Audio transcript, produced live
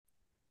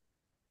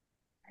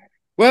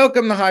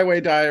Welcome to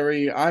Highway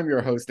Diary. I'm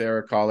your host,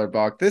 Eric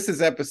Hollerbach. This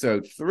is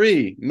episode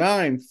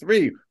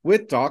 393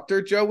 with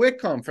Dr. Joe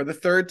Whitcomb for the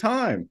third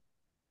time.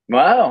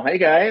 Wow. Hey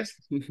guys.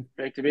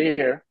 Great to be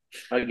here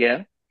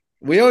again.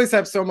 We always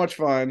have so much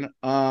fun.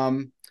 I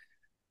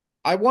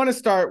want to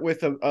start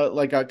with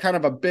a kind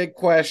of a big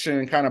question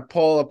and kind of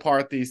pull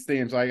apart these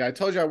themes. Like I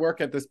told you, I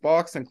work at this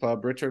boxing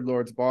club, Richard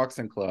Lord's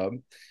Boxing Club.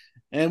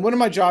 And one of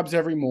my jobs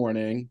every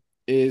morning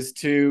is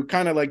to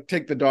kind of like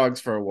take the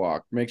dogs for a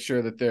walk, make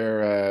sure that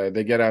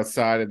they get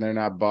outside and they're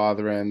not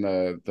bothering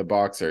the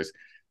boxers.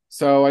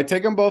 So I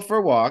take them both for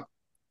a walk,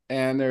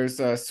 and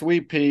there's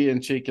Sweet Pea and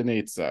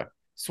Chicanitza.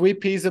 Sweet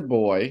Pea's a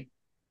boy,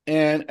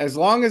 and as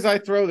long as I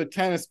throw the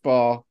tennis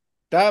ball,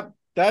 that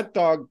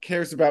dog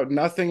cares about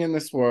nothing in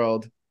this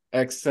world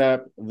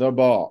except the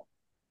ball.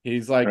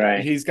 He's like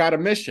Right. he's got a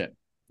mission,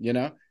 you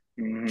know.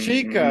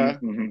 Chica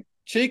Mm-hmm.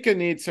 Chica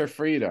needs her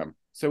freedom.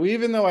 So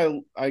even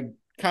though I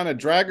kind of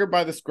drag her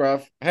by the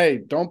scruff, hey,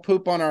 don't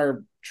poop on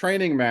our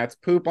training mats,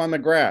 poop on the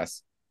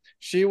grass.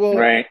 She will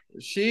Right.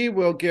 she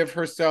will give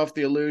herself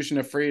the illusion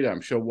of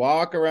freedom. She'll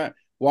walk around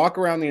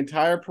the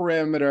entire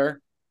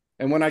perimeter,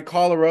 and when I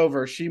call her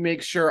over, she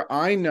makes sure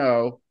I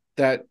know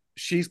that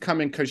she's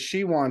coming because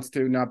she wants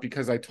to, not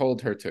because I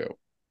told her to.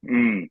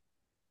 Mm.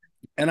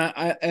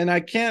 And I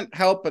can't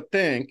help but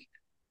think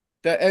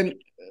that, and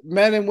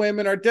men and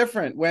women are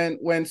different.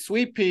 When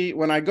Sweet Pea,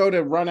 when I go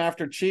to run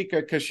after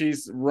Chica because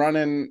she's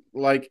running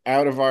like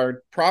out of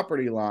our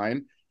property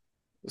line,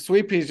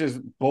 Sweet Pea's just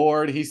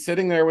bored. He's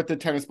sitting there with the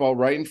tennis ball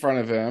right in front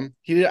of him.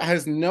 He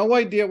has no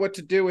idea what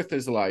to do with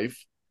his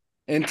life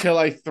until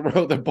I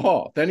throw the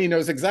ball. Then he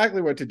knows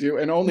exactly what to do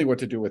and only what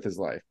to do with his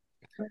life.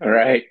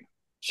 Right.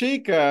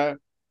 Chica,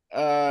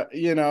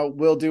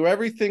 will do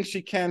everything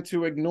she can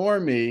to ignore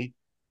me,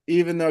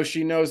 even though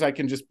she knows I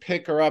can just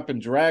pick her up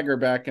and drag her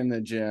back in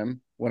the gym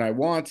when I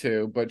want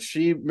to, but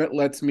she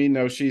lets me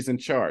know she's in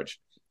charge.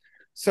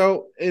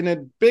 So, in a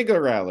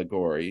bigger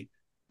allegory,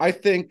 I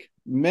think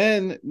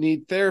men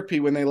need therapy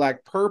when they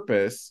lack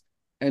purpose,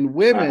 and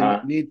women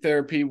Uh-huh. need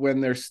therapy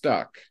when they're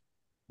stuck,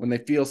 when they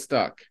feel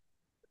stuck.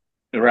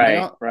 Right.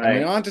 Am I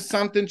Right. on to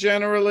something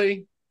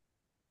generally?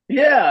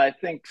 Yeah, I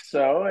think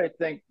so. I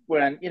think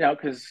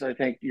because I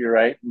think you're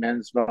right.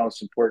 Men's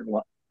most important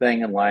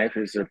thing in life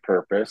is their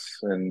purpose,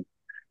 and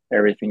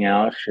everything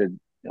else should,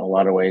 in a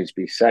lot of ways,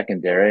 be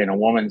secondary. And a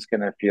woman's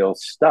going to feel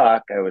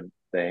stuck, I would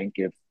think,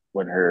 if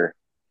when her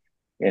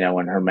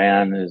when her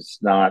man is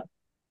not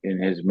in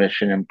his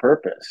mission and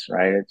purpose,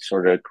 right? It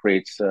sort of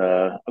creates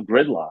a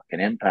gridlock, an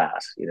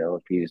impasse,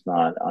 if he's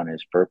not on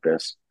his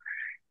purpose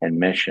and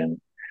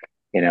mission,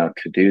 to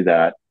do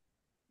that.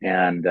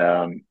 And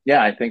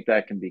yeah, I think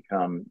that can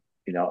become,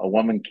 a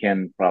woman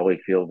can probably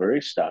feel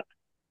very stuck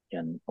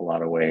in a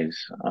lot of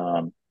ways.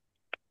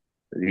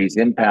 These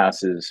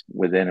impasses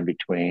within and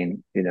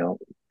between,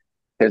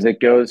 because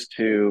it goes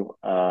to,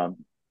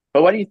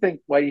 but what do you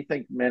think? Why do you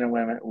think men and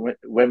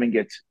women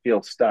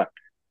feel stuck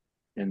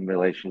in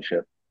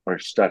relationship or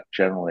stuck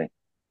generally?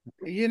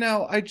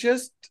 I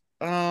just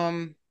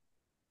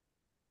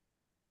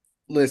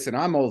listen,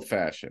 I'm old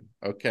fashioned,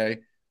 okay?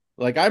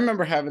 Like I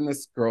remember having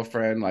this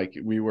girlfriend, like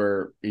we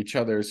were each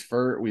other's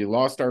we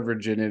lost our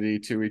virginity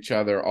to each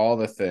other, all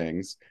the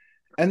things.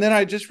 And then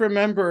I just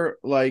remember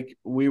like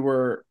we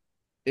were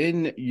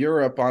in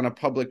Europe on a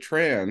public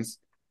trans,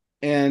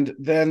 and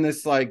then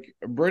this like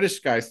British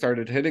guy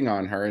started hitting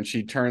on her, and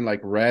she turned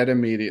like red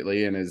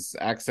immediately, and his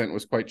accent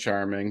was quite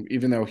charming,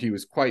 even though he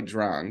was quite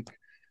drunk.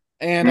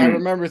 And I Mm,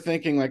 remember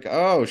thinking like,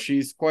 oh,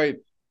 she's quite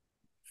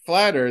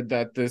flattered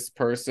that this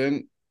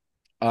person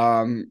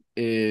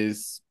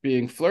is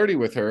being flirty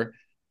with her.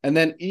 And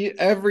then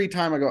every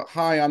time I go,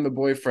 hi, I'm the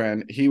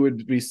boyfriend, he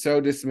would be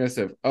so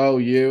dismissive. Oh,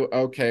 you?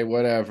 Okay,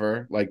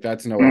 whatever. Like,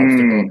 that's no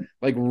obstacle. mm.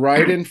 Like,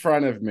 right in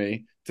front of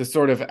me to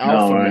sort of No,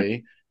 alpha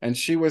me. And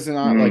she was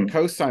not like mm,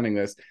 co signing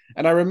this.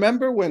 And I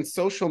remember when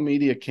social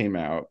media came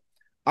out,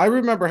 I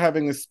remember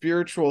having the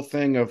spiritual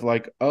thing of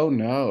like, oh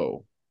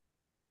no,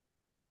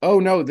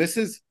 this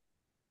is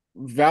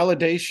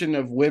validation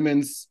of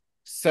women's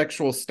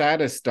sexual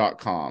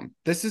status.com.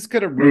 This is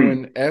going to mm,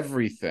 ruin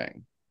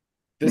everything.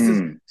 This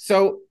is mm,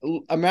 so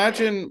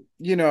imagine,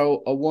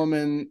 a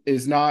woman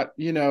is not,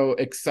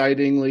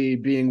 excitingly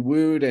being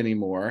wooed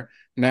anymore.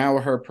 Now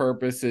her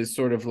purpose is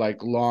sort of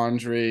like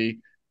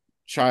laundry,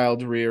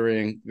 child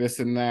rearing, this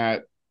and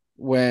that.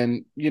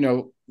 When,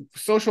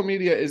 social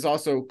media is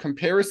also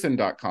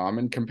comparison.com,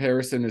 and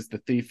comparison is the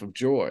thief of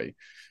joy.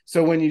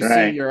 So when you see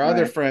right, your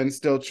other right, friends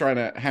still trying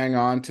to hang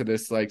on to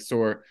this like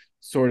sort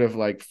of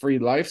like free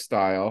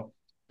lifestyle,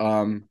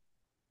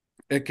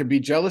 it could be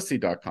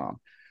jealousy.com.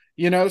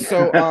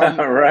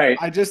 right,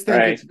 I just think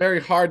right, it's very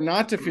hard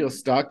not to feel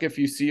stuck if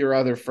you see your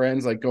other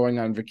friends like going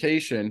on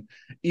vacation,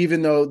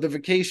 even though the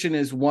vacation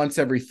is once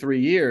every 3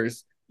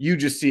 years, you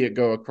just see it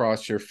go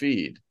across your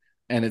feed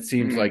and it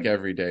seems like mm,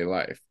 everyday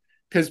life.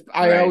 Because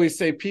I right, always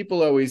say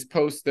people always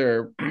post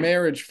their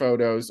marriage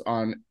photos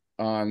on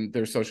on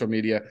their social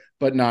media,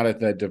 but not at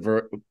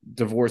the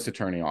divorce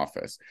attorney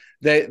office.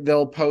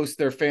 They'll post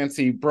their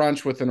fancy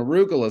brunch with an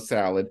arugula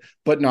salad,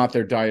 but not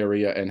their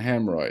diarrhea and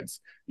hemorrhoids.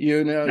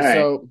 Right.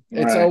 So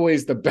it's Right.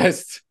 always the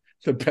best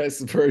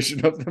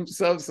version of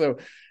themselves. So,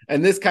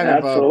 and this kind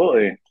of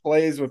Absolutely.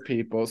 plays with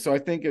people. So I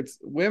think it's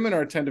women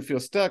are tend to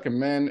feel stuck, and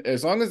men,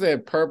 as long as they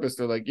have purpose,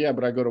 they're like, yeah,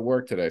 but I go to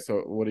work today.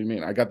 So what do you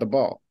mean? I got the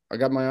ball. I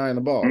got my eye on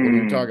the ball. What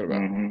are you talking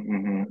about?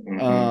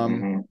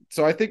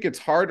 So I think it's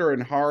harder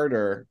and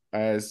harder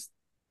as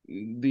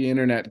the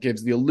internet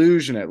gives the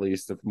illusion, at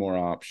least, of more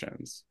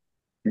options.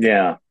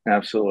 Yeah,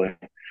 absolutely.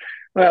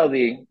 Well,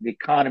 the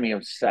economy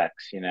of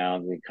sex,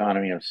 the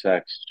economy of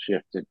sex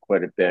shifted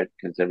quite a bit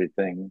because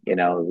everything,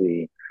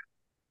 the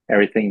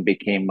everything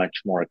became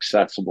much more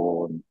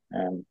accessible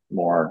and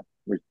more,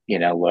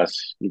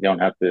 less. You don't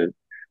have to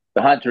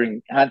the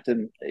hunting,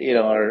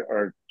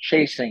 or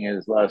chasing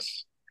is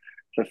less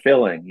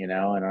fulfilling, and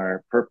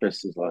our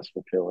purpose is less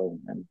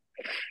fulfilling.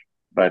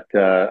 But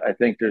I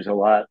think there's a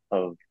lot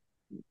of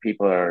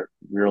people are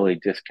really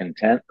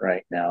discontent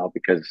right now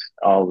because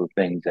all the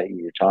things that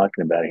you're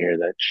talking about here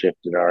that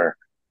shifted our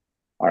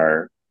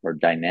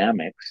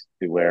dynamics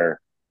to where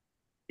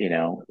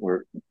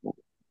we're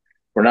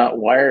not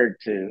wired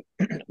to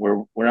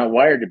we're not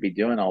wired to be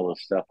doing all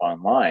this stuff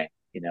online.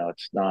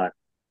 It's not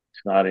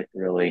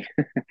really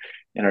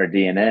in our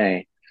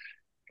DNA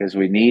because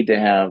we need to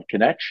have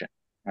connection,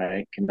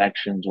 right?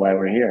 Connection's why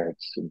we're here.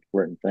 It's an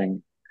important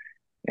thing,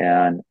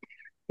 and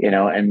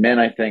and men,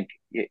 I think,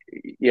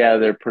 yeah,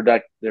 their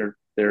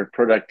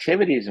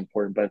productivity is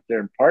important, but they're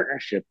in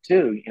partnership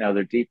too.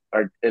 They're deep.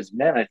 As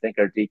men, I think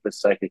our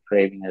deepest psychic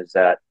craving is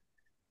that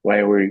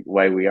why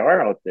we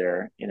are out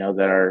there.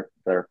 That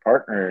our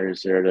partner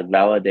is there to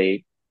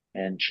validate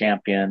and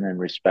champion and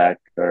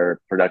respect our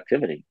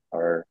productivity,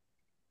 our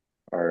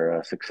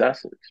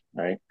successes,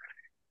 right?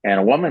 And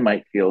a woman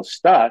might feel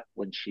stuck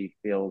when she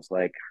feels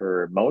like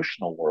her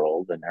emotional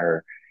world and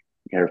her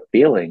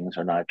feelings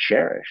are not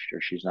cherished,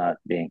 or she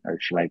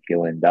might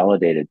feel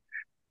invalidated.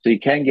 So you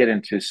can get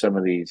into some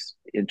of these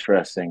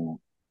interesting,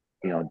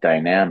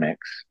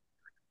 dynamics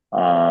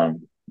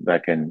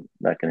that can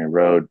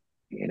erode,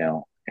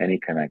 any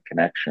kind of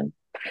connection,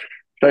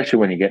 especially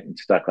when you're getting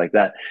stuck like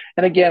that.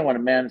 And again, when a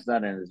man's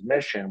not in his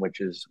mission, which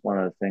is one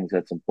of the things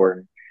that's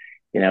important,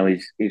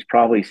 he's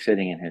probably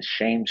sitting in his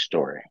shame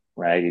story,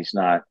 right? He's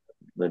not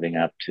living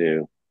up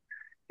to,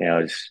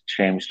 his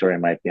shame story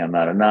might be I'm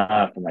not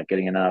enough, I'm not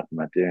getting enough, I'm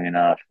not doing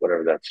enough,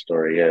 whatever that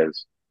story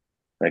is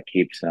that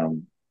keeps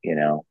him,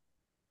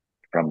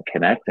 from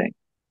connecting.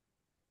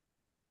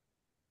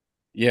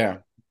 Yeah.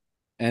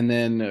 And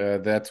then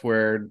that's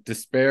where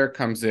despair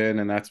comes in,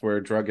 and that's where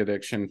drug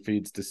addiction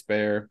feeds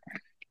despair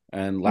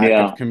and lack of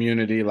Yeah.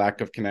 community, lack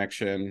of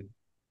connection.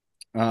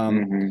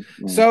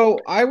 Mm-hmm. So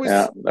I Yeah.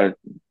 was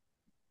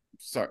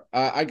sorry,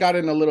 I got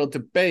in a little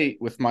debate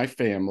with my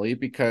family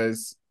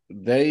because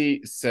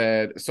they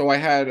said, so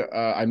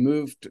I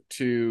moved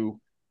to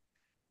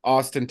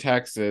Austin,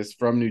 Texas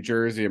from New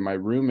Jersey, and my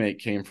roommate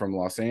came from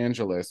Los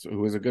Angeles, who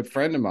was a good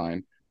friend of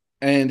mine.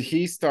 And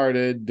he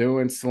started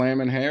doing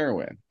slamming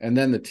heroin. And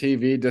then the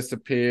TV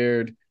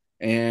disappeared.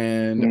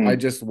 And I mm,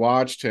 just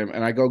watched him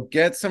and I go,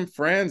 get some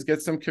friends,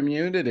 get some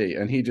community.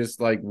 And he just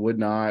like would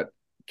not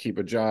keep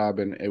a job.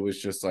 And it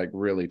was just like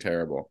really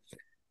terrible.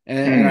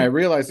 And I mm,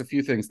 realized a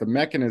few things. The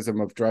mechanism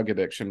of drug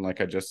addiction,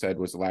 like I just said,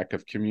 was lack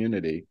of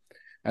community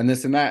and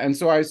this and that. And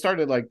so I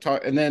started like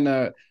talk, and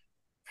then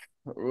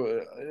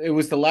it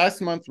was the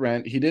last month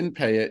rent. He didn't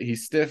pay it. He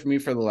stiffed me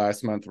for the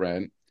last month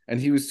rent. And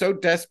he was so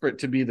desperate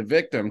to be the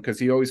victim because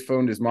he always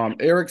phoned his mom.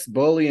 Eric's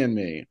bullying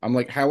me. I'm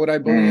like, how would I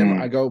bully him?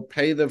 I mm. go,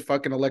 pay the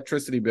fucking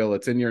electricity bill.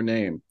 It's in your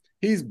name.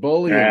 He's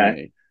bullying Right.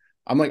 me.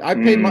 I'm like, I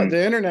paid Mm,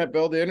 the internet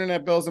bill. The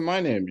internet bill's in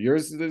my name.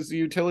 Yours is a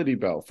utility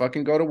bill.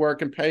 Fucking go to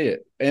work and pay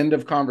it. End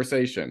of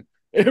conversation.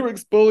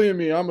 Eric's bullying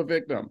me. I'm a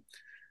victim.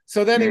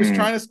 So then he was mm.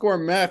 trying to score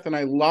meth, and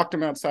I locked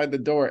him outside the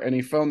door, and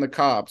he phoned the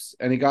cops,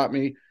 and he got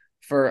me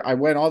I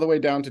went all the way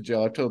down to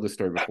jail. I've told this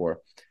story before.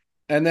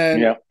 And then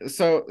Yep.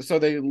 so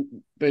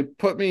they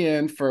put me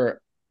in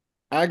for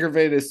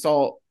aggravated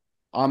assault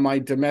on my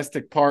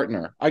domestic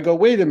partner. I go,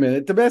 wait a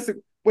minute, domestic.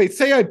 Wait,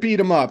 say I beat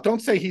him up.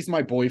 Don't say he's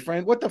my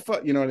boyfriend. What the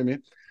fuck? You know what I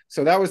mean?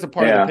 So that was the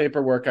part of the Yeah.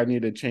 paperwork I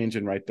needed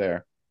changing right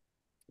there.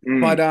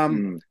 But Mm,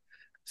 mm.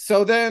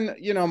 so then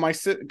my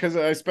because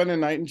I spent a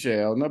night in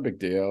jail, no big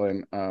deal,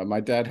 and my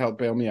dad helped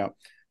bail me out.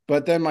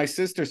 But then my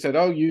sister said,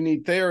 "Oh, you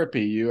need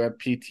therapy. You have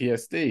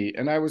PTSD."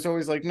 And I was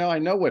always like, "No, I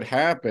know what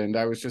happened.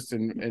 I was just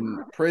in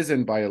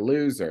prison by a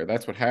loser.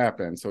 That's what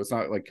happened." So it's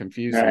not like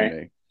confusing Right.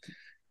 me.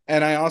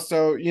 And I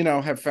also,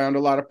 have found a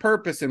lot of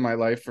purpose in my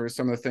life for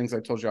some of the things I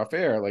told you off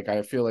air. Like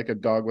I feel like a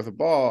dog with a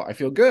ball. I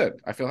feel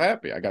good. I feel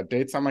happy. I got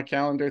dates on my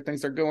calendar.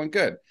 Things are going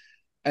good.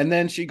 And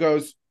then she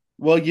goes,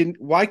 "Well,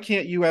 why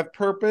can't you have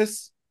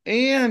purpose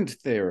and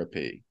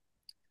therapy?"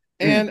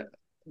 Mm, And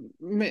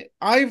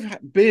I've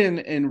been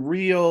in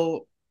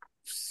real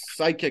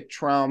psychic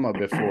trauma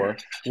before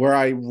where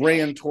I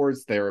ran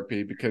towards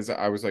therapy because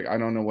I was like, I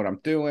don't know what I'm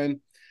doing.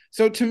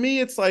 So to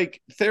me, it's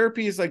like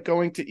therapy is like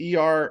going to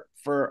ER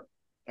for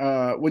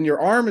when your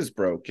arm is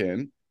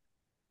broken,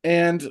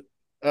 and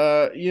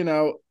you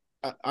know,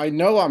 I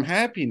know I'm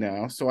happy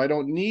now, so I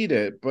don't need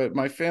it, but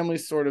my family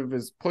sort of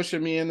is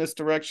pushing me in this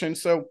direction.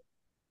 So,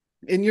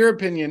 in your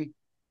opinion,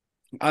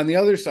 on the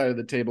other side of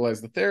the table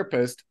as the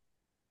therapist,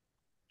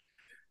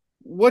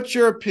 what's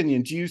your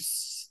opinion? Do you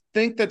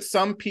think that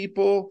some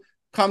people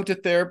come to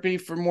therapy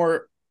for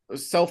more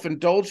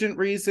self-indulgent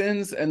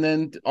reasons, and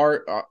then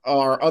are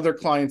other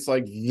clients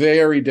like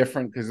very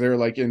different because they're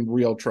like in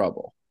real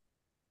trouble?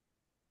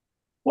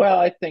 Well,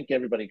 I think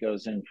everybody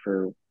goes in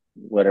for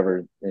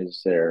whatever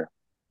is their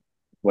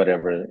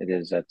whatever it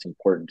is that's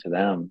important to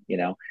them, you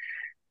know.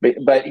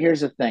 But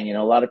here's the thing, you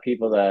know, a lot of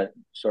people that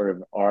sort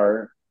of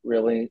are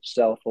really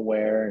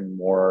self-aware and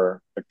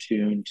more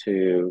attuned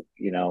to,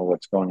 you know,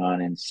 what's going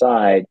on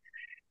inside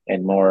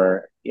and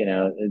more, you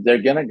know,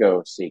 they're gonna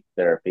go seek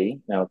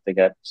therapy. You know, if they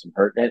got some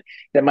hurt,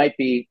 it might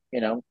be,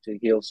 you know, to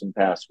heal some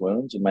past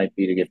wounds. It might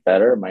be to get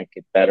better. It might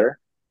get better.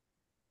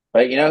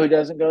 But you know who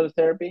doesn't go to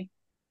therapy?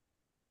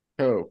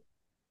 Oh,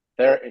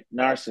 They're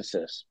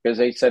narcissists because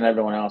they send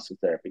everyone else to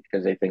therapy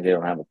because they think they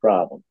don't have a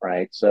problem,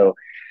 right? So,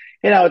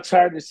 you know, it's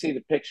hard to see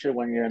the picture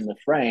when you're in the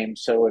frame.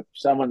 So if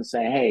someone's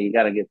saying, "Hey, you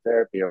got to get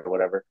therapy" or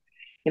whatever,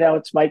 you know,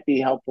 it might be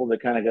helpful to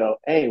kind of go,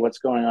 "Hey, what's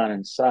going on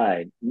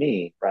inside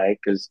me?" Right?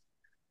 Because,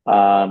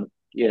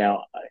 you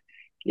know,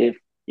 if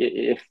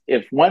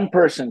if one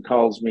person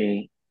calls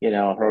me, you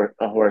know,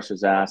 a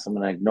horse's ass, I'm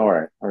going to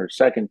ignore it. Or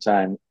second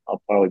time,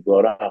 I'll probably blow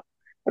it up.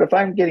 But if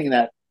I'm getting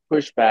that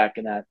pushback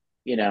and that,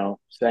 you know,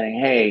 saying,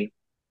 "Hey,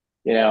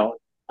 you know,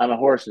 I'm a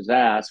horse's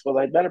ass," well,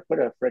 I better put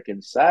a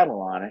freaking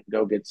saddle on it and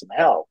go get some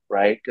help,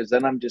 right? Because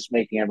then I'm just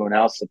making everyone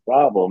else the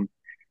problem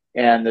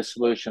and the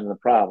solution to the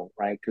problem,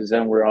 right? Because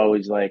then we're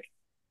always like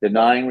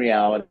denying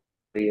reality,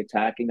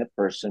 attacking the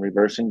person,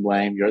 reversing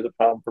blame. You're the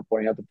problem for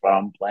pointing out the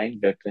problem, playing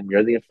victim.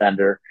 You're the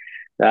offender.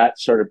 That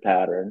sort of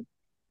pattern,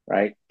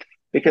 right?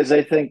 Because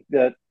I think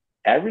that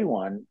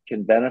everyone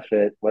can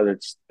benefit, whether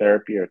it's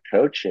therapy or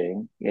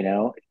coaching, you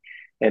know,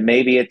 and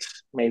maybe it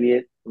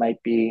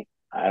might be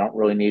I don't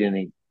really need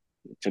any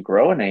to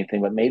grow in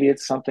anything, but maybe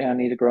it's something I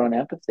need to grow in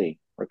empathy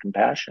or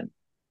compassion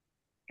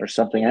or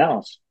something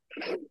else.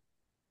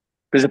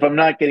 Because if I'm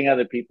not getting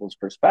other people's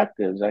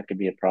perspectives, that could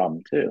be a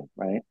problem too,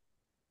 right?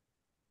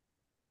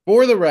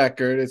 for the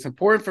record, it's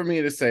important for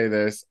me to say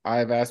this.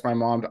 I've asked my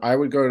mom. I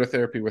would go to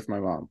therapy with my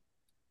mom.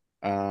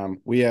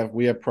 We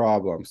have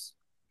problems.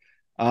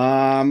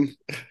 Um,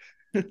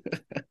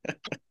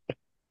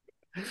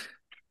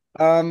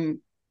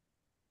 um,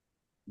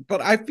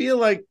 but I feel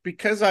like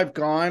because I've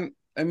gone,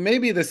 and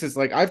maybe this is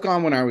like I've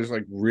gone when I was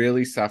like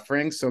really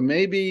suffering. So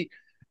maybe,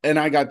 and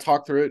I got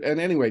talked through it. And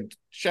anyway,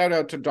 shout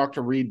out to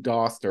Dr. Reed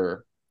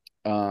Doster,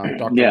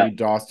 Dr. Yeah, Reed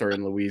Doster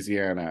in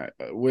Louisiana.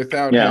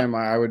 Without yeah, him,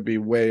 I would be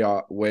way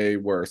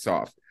worse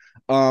off.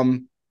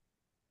 Um,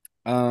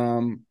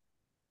 um,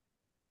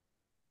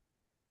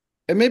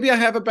 and maybe I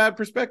have a bad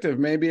perspective.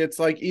 Maybe it's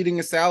like eating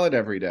a salad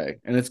every day,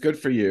 and it's good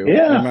for you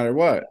no yeah. matter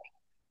what.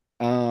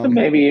 And Um,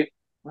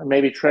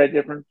 maybe try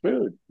different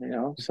food, you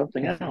know,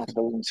 something else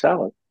other than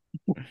salad.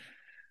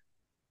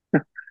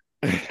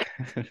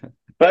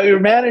 But you're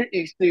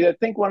managing. I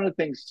think one of the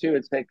things too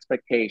is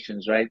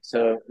expectations, right?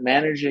 So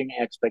managing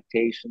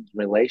expectations,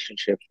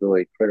 relationships,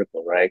 really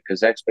critical, right?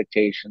 Because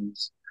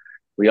expectations,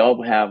 we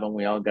all have them,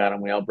 we all got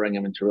them, we all bring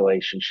them into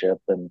relationship,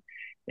 and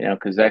you know,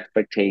 because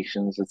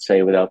expectations, let's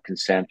say, without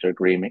consent or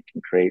agreement,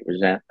 can create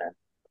resentment.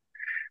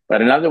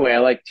 But another way, I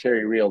like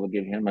Terry Real to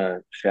give him a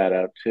shout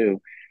out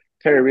too.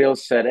 Terry Real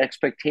said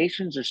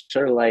expectations are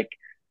sort of like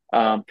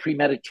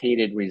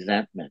premeditated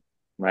resentment,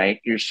 right?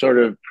 You're sort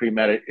of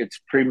it's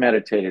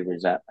premeditated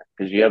resentment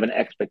because you have an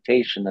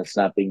expectation that's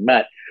not being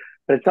met,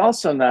 but it's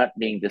also not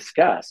being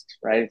discussed,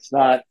 right? It's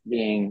not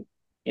being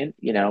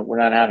you know, we're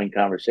not having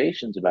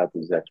conversations about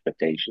these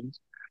expectations.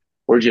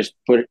 We're just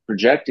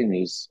projecting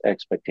these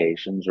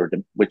expectations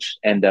which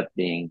end up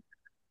being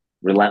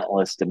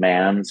relentless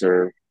demands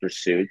or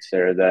pursuits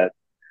there that,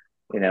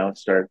 you know,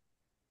 start,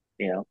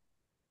 you know,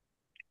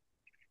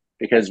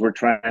 because we're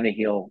trying to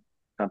heal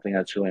something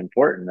that's really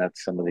important.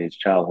 That's some of these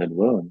childhood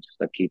wounds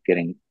that keep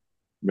getting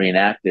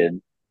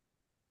reenacted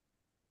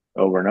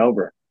over and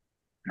over,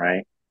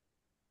 right?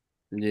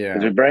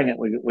 Because yeah, we bring it,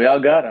 we all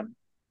got them.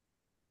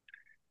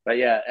 But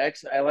yeah,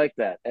 I like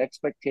that.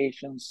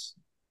 Expectations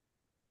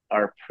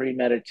are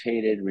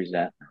premeditated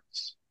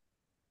resentments.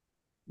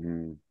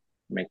 mm.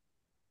 I mean,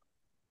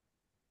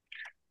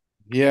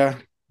 Yeah.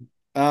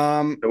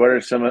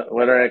 so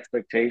what are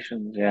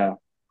expectations? Yeah,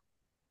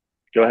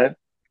 go ahead.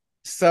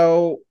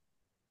 So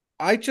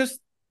I just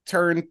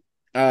turned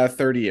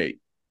 38,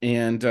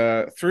 and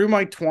through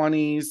my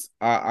 20s,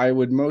 I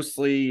would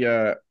mostly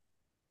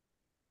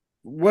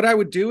what I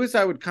would do is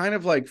I would kind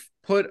of like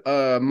put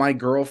my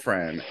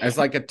girlfriend as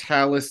like a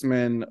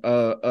talisman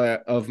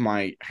of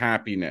my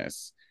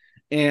happiness,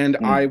 and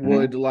I Mm-hmm.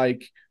 would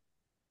like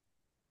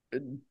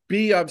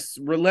be of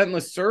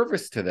relentless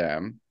service to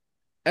them,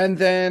 and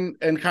then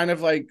and kind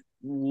of like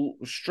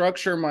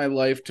structure my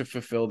life to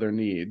fulfill their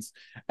needs.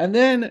 And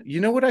then,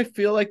 you know what I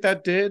feel like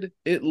that did?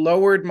 It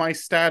lowered my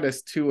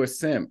status to a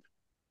simp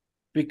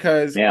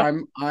because Yeah.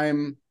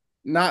 I'm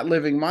not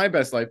living my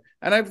best life.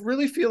 And I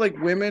really feel like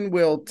women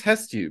will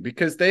test you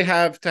because they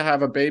have to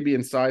have a baby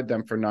inside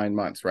them for 9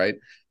 months, right?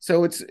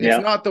 So Yeah. it's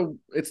not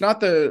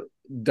the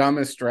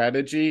dumbest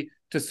strategy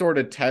to sort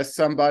of test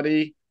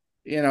somebody,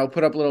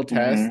 put up little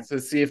Mm-hmm. tests to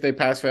see if they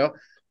pass fail.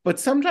 But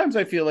sometimes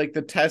I feel like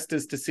the test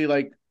is to see,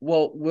 like,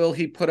 well, will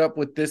he put up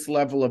with this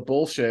level of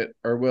bullshit,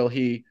 or will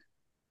he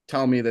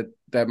tell me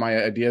that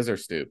my ideas are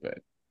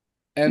stupid?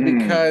 And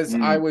because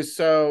I Mm-hmm. was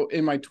so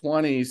in my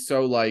 20s,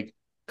 so like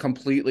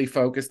completely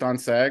focused on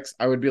sex,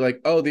 I would be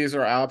like, oh, these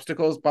are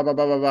obstacles, blah, blah,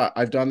 blah, blah, blah.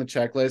 I've done the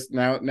checklist.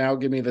 Now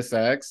give me the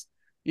sex.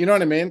 You know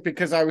what I mean?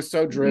 Because I was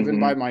so driven Mm-hmm.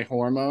 by my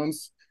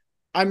hormones.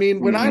 I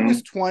mean, when I Mm-hmm.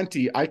 was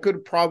 20, I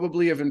could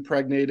probably have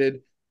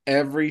impregnated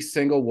every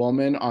single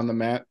woman on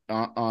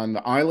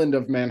the island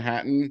of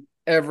Manhattan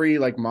every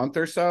like month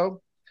or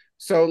so.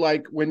 So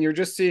like when you're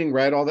just seeing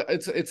red all that,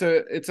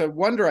 it's a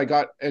wonder I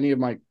got any of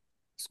my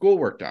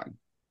schoolwork done,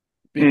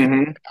 because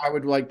Mm-hmm. I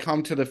would like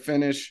come to the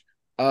finish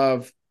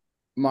of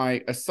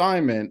my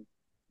assignment,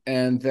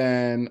 and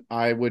then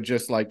I would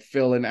just like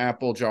fill an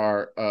apple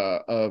jar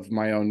of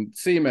my own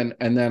semen,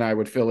 and then I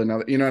would fill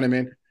another. You know what I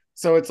mean?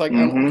 So it's like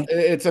Mm-hmm.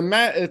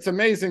 it's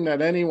amazing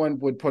that anyone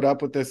would put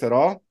up with this at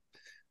all.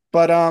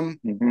 But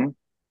Mm-hmm.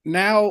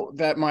 now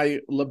that my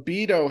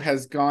libido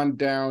has gone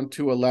down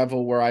to a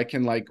level where I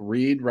can like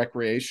read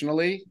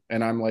recreationally,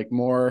 and I'm like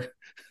more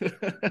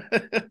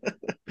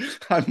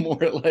I'm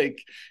more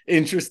like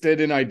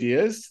interested in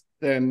ideas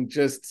than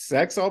just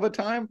sex all the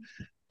time.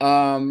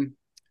 um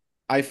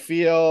I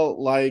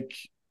feel like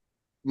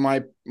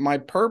my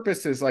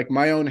purpose is like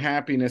my own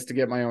happiness, to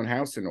get my own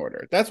house in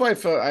order. That's why I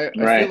feel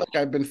Right. like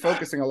I've been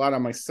focusing a lot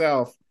on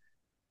myself,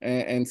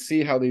 and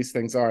see how these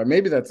things are.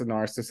 Maybe that's a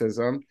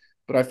narcissism,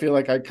 but I feel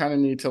like I kind of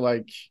need to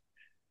like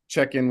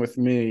check in with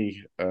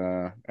me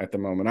at the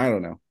moment. I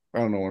don't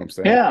know what I'm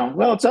saying. Yeah.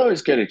 Well, it's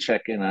always good to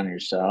check in on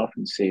yourself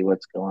and see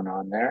what's going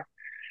on there.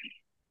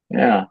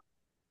 Yeah.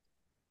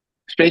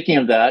 Speaking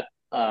of that,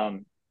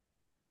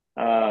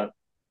 uh,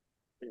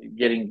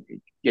 getting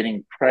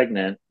getting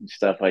pregnant and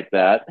stuff like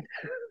that.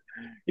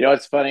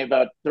 It's funny.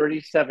 About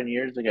 37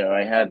 years ago,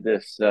 I had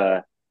this.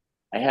 I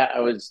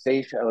was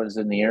stationed. I was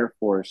in the Air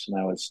Force, and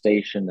I was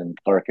stationed in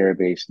Clark Air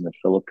Base in the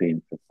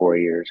Philippines for 4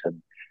 years.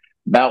 And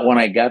about when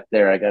I got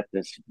there, I got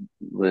this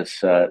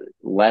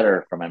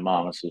letter from my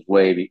mom. It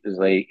was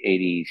late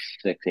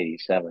 86,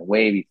 87,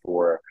 way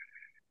before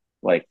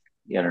like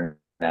the internet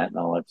and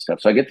all that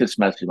stuff. So I get this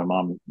message. My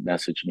mom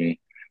messaged me.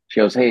 She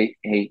goes, "Hey,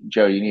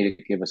 Joe, you need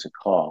to give us a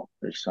call.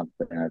 There's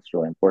something that's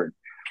really important."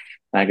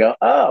 And I go,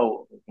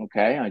 "Oh,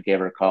 okay." I gave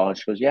her a call, and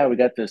she goes, "Yeah, we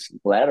got this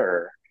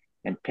letter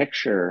and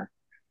picture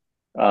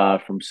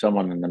from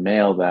someone in the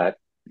mail that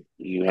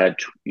you had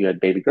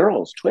baby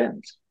girls,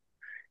 twins."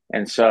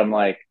 And so I'm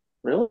like,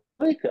 "Really?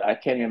 I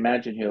can't even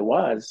imagine who it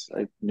was.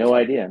 Like, no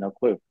idea, no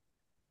clue."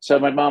 So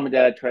my mom and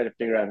dad tried to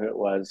figure out who it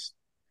was.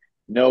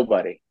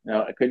 Nobody.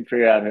 No, I couldn't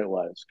figure out who it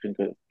was.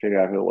 Couldn't figure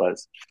out who it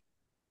was.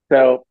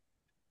 So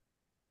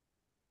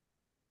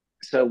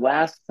so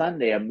last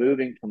Sunday, I'm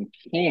moving from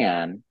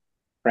Cannes,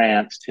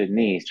 France, to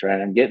Nice.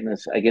 Right.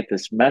 I get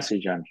this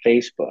message on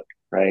Facebook.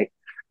 Right.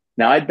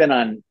 Now I've been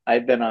on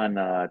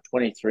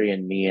 23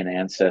 and Me and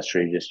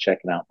Ancestry, just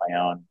checking out my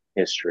own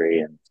history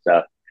and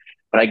stuff.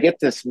 But I get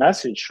this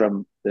message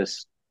from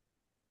this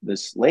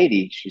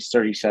lady. She's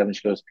 37.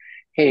 She goes,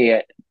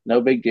 "Hey,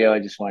 no big deal. I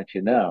just want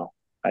you to know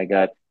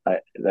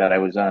that I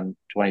was on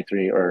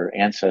 23 or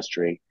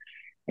Ancestry,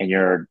 and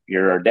you're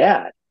our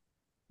dad,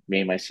 me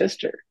and my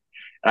sister."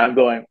 And I'm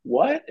going,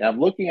 "What?" And I'm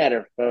looking at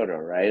her photo,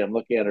 right? I'm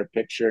looking at her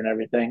picture and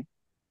everything,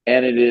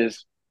 and it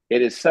is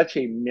such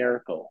a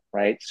miracle,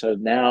 right? So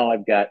now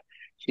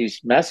she's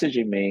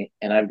messaging me,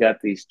 and I've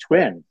got these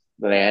twins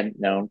that I hadn't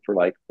known for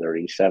like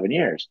 37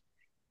 years,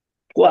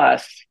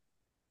 plus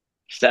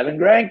seven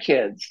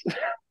grandkids.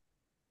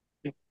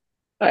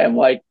 I am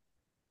like,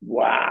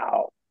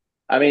 wow.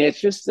 I mean,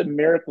 it's just a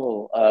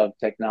miracle of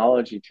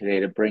technology today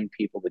to bring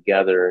people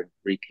together and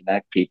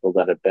reconnect people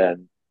that have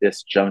been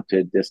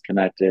disjuncted,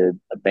 disconnected,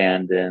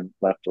 abandoned,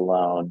 left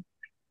alone,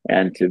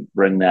 and to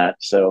bring that.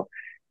 So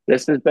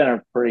this has been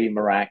a pretty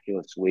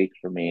miraculous week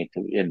for me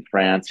in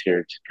France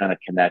here to kind of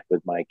connect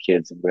with my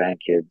kids and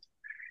grandkids.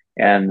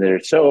 And they're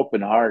so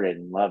open hearted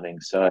and loving.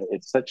 So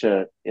it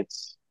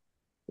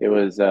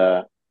was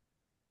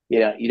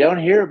you don't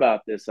hear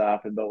about this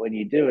often, but when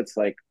you do, it's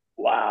like,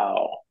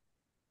 wow.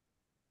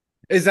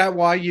 Is that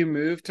why you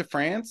moved to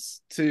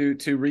France, to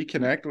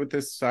reconnect with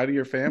this side of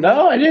your family?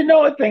 No, I didn't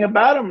know a thing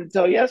about them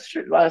until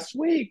last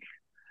week.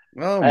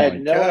 Oh I had my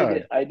no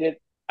idea. God.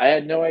 I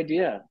had no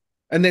idea.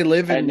 And they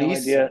live I had in no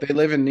Nice. idea. They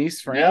live in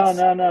Nice, No, France.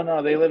 no, no,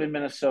 no. They live in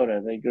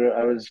Minnesota.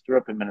 Grew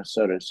up in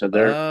Minnesota, so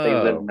they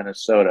live in Oh,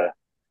 Minnesota,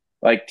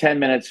 like 10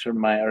 minutes from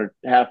my or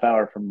half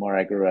hour from where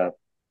I grew up.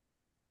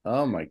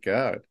 oh my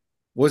God.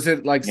 Was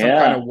it like some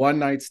kind Yeah, of one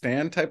night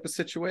stand type of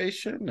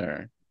situation,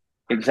 or?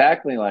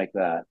 exactly like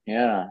that.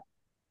 Yeah,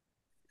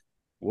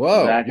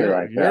 Whoa, exactly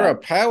like you're a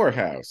that.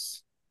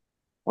 powerhouse.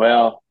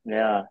 Well,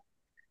 yeah.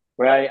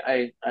 Well,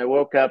 I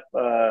woke up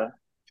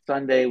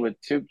Sunday with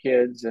two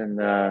kids and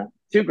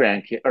two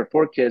grandkids, or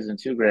four kids and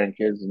two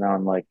grandkids, and now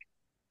I'm like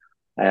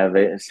I have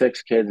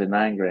six kids and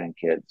nine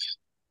grandkids.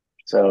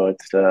 So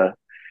it's a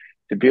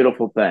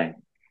beautiful thing.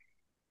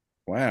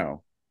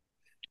 Wow,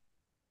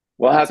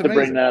 We'll that's have to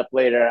bring amazing. that up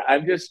later.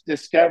 I'm just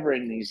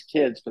discovering these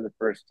kids for the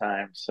first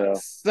time, so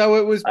So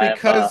it was I'm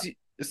because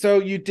so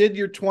you did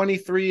your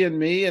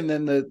 23andMe and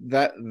then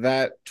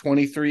that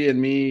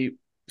 23andMe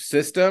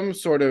system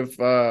sort of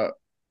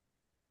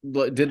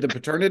did the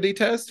paternity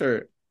test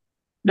or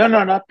no,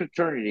 no, not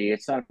paternity.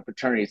 It's not a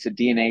paternity. It's a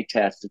DNA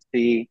test. It's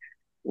the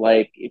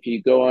like if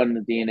you go on the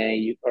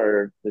DNA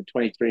or the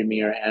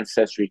 23andMe or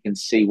Ancestry, you can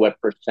see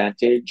what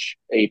percentage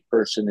a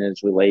person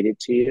is related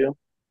to you.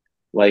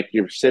 Like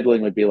your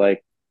sibling would be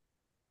like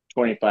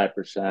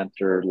 25%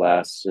 or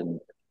less, and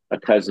a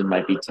cousin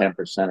might be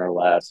 10% or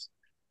less.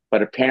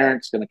 But a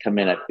parent's going to come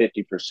in at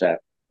 50%,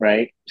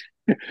 right?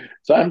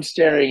 So I'm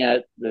staring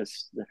at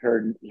this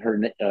her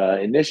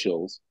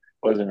initials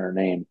wasn't her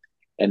name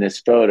in this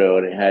photo,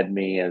 and it had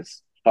me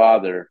as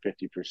father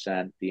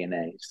 50%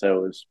 DNA. So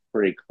it was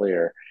pretty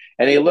clear,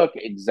 and they look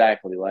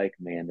exactly like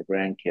me and the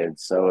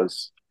grandkids. So it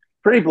was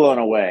pretty blown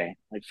away.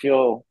 I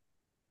feel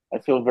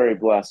very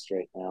blessed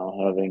right now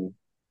having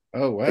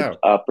oh the wow.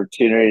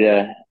 opportunity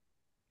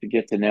to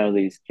get to know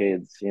these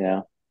kids.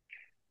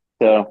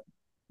 So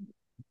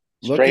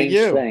Look at strange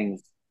you.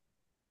 things,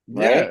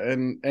 Yeah, right?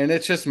 and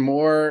it's just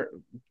more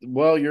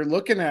well, you're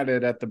looking at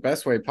it at the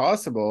best way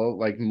possible,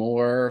 like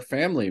more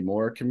family,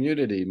 more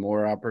community,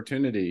 more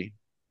opportunity,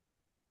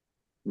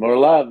 More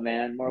love,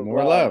 man. More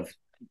more love. love.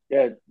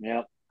 Good.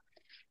 Yeah.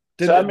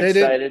 So Did I'm they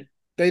didn't excited.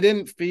 they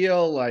didn't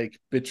feel like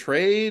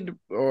betrayed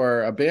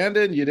or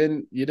abandoned? You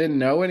didn't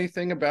know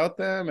anything about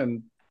them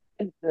and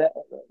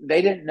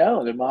They didn't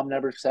know. Their mom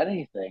never said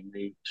anything.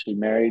 She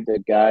married the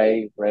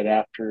guy right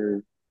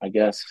after, I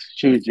guess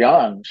she was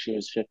young. She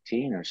was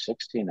 15 or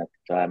 16 at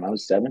the time. I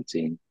was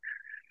 17.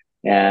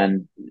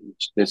 And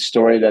the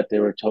story that they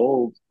were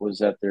told was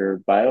that their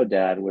bio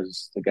dad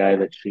was the guy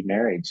that she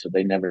married. So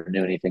they never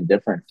knew anything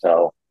different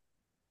until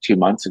 2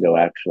 months ago,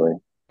 actually.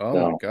 oh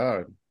my So,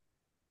 God.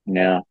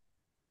 yeah.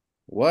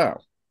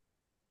 Wow.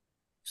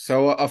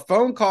 So a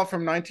phone call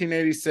from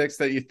 1986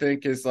 that you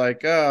think is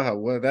like, oh,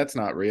 well, that's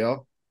not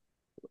real.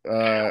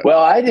 Uh, Well,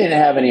 I didn't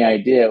have any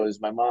idea. It was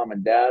my mom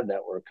and dad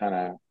that were kind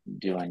of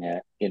doing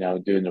it,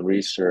 doing the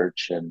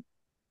research and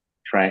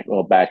trying.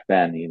 Well, back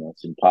then,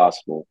 it's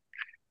impossible,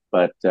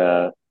 but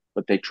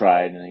they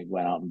tried and they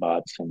went out and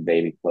bought some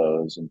baby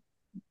clothes and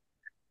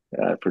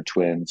for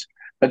twins.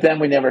 But then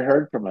we never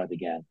heard from it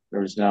again.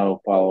 There was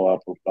no follow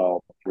up or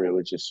follow through. It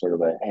was just sort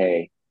of a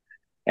hey,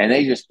 and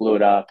they just blew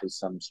it off as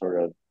some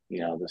sort of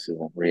this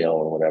isn't real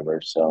or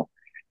whatever. So,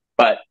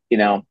 but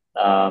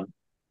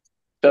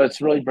so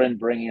it's really been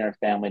bringing our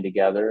family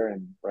together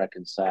and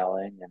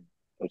reconciling, and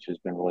which has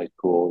been really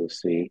cool to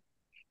see.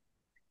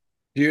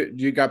 do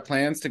you got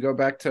plans to go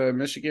back to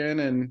Michigan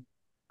and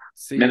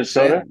see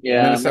Minnesota,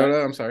 yeah,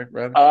 Minnesota? I'm sorry,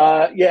 rather.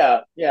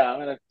 yeah. I'm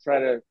gonna try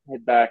to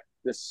head back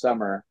this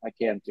summer. I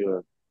can't do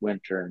a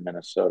winter in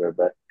Minnesota,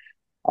 but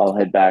I'll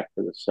head back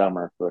for the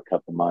summer for a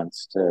couple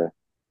months to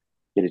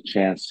get a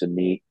chance to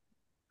meet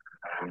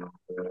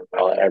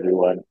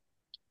everyone.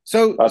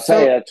 So I'll tell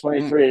you so that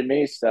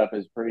 23andMe stuff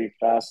is pretty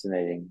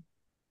fascinating.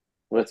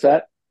 What's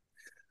that?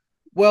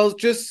 well,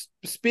 just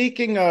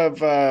speaking of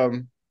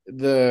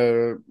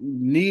the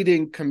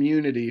needing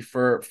community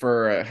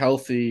for a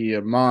healthy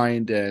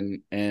mind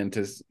and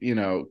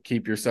to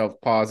keep yourself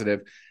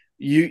positive.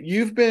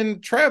 You've been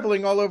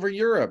traveling all over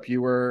Europe.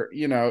 You were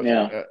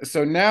Yeah,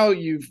 so now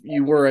you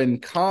were in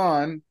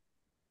Cannes.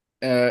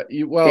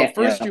 Well, can't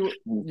first you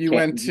can't.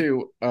 went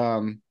to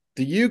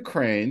the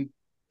Ukraine,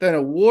 then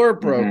a war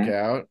broke Mm-hmm.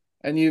 out,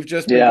 and you've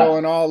just been Yeah.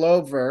 going all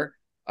over,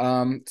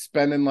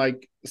 spending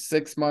like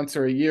 6 months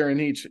or a year in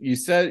each. You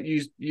said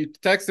you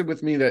texted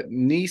with me that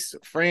Nice,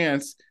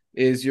 France,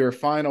 is your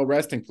final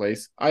resting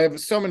place. I have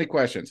so many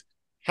questions.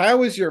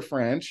 How is your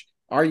French?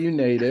 Are you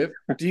native?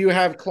 Do you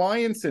have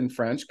clients in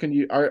French? Can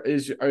you are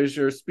is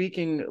your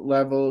speaking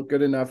level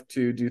good enough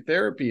to do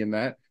therapy in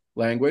that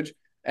language?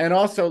 And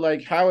also,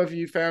 like, how have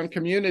you found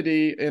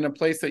community in a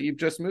place that you've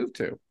just moved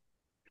to?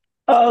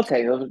 Oh,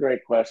 okay, those are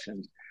great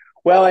questions.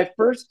 Well, I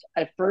first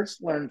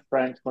learned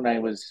French when I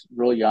was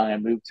real young. I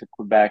moved to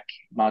Quebec,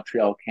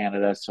 Montreal,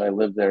 Canada, so I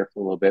lived there for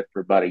a little bit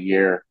for about a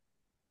year,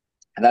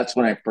 and that's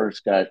when I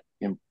first got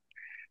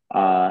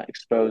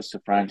exposed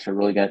to French. I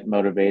really got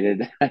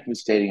motivated. I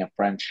was dating a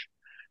French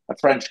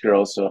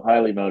girl, so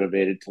highly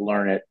motivated to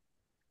learn it.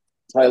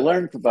 So I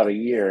learned for about a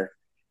year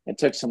and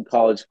took some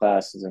college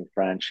classes in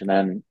French, and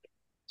then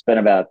it's been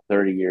about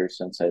 30 years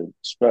since I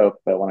spoke.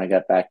 But when I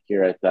got back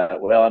here, I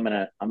thought, well, I'm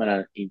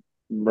gonna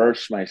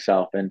immerse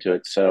myself into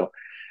it. So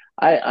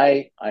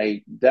I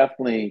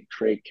definitely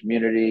create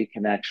community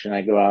connection.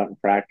 I go out and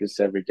practice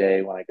every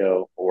day when I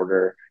go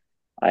order.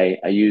 I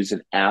use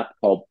an app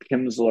called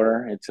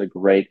Pimsleur. It's a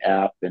great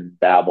app in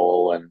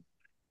Babbel and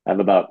I have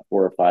about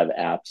 4 or 5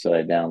 apps that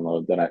I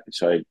download.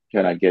 So I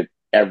kind of get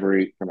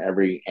every from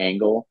every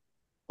angle.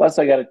 Plus,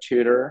 I got a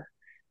tutor,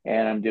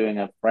 and I'm doing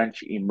a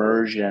French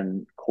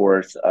immersion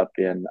course up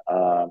in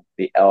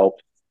the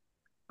Alps,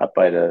 up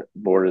by the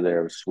border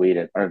there of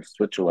Sweden or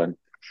Switzerland.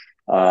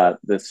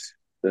 This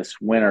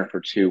winter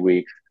for 2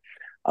 weeks.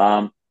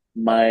 Um,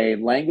 my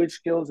language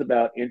skills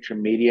about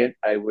intermediate.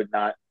 I would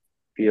not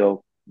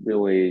feel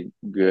really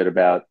good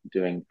about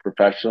doing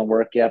professional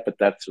work yet, but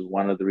that's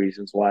one of the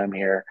reasons why I'm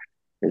here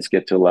is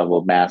get to a level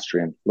of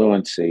mastery and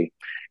fluency.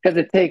 Because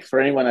it takes for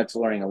anyone that's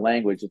learning a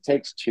language, it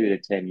takes 2 to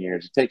 10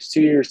 years. It takes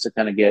 2 years to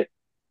kind of get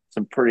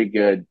some pretty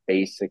good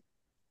basic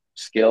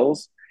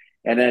skills.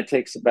 And then it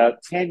takes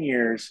about 10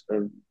 years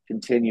of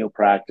continual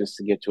practice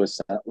to get to a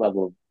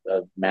level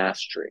of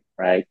mastery,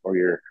 right? Or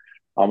you're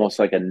almost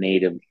like a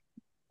native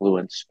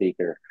fluent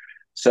speaker.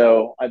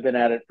 So I've been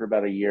at it for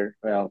about a year,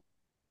 well,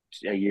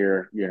 a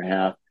year and a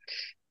half,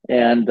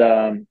 and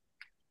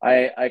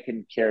I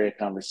can carry a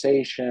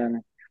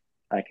conversation.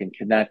 I can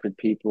connect with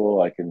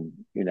people. I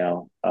can,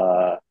 now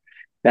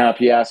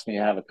if you ask me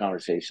to have a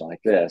conversation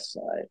like this,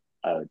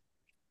 it's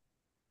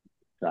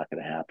not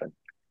going to happen.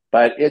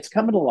 But it's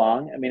coming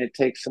along. I mean, it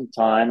takes some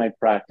time. I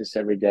practice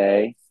every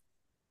day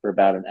for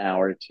about an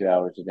hour to 2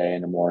 hours a day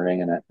in the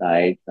morning and at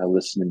night. I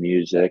listen to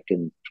music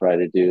and try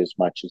to do as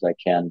much as I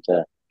can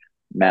to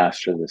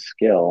master the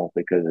skill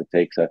because it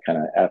takes that kind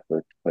of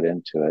effort to put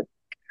into it.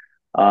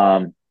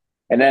 Um,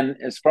 and then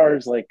as far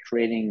as like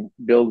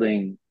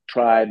building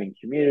tribe and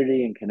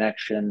community and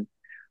connection,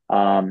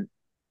 um,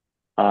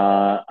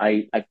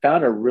 I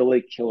found a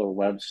really killer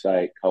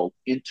website called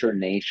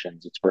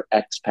Internations. It's for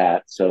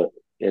expats, so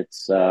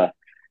it's kind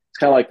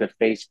of like the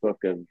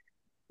Facebook of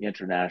the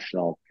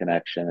international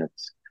connection.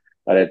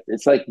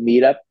 It's like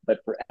Meetup, but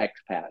for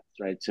expats,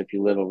 right? So if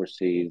you live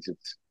overseas,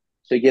 it's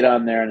so you get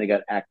on there and they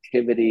got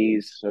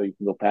activities, so you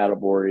can go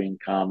paddleboarding,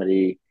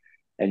 comedy,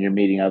 and you're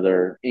meeting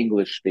other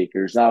English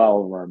speakers. Not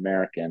all of them are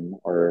American,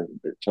 or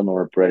some of them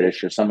are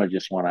British, or some of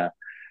just want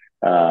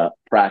to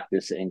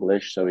practice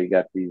English. So we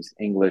got these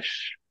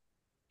English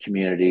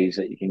communities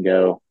that you can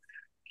go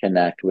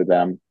connect with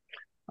them.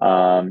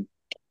 Um,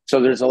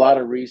 so there's a lot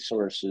of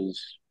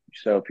resources.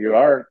 So if you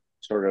are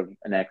sort of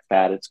an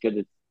expat, it's good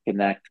to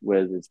connect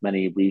with as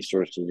many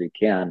resources as you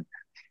can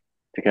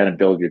to kind of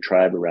build your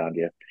tribe around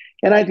you.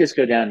 And I just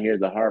go down here to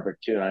the harbor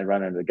too, and I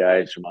run into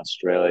guys from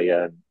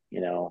Australia,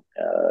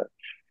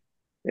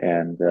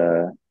 and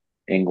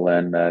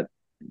England.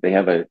 They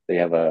have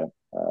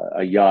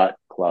a yacht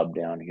club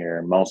down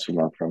here. Most of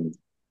them are from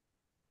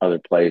other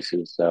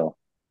places, so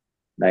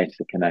nice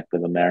to connect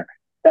with them there.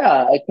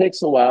 Yeah, it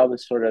takes a while to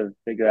sort of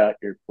figure out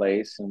your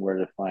place and where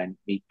to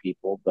meet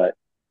people, but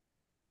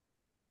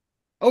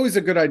Always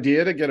a good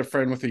idea to get a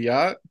friend with a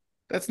yacht.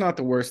 That's not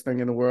the worst thing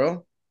in the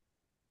world.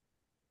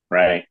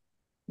 right,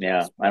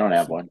 yeah, I don't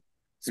have one.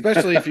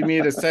 Especially if you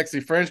meet a sexy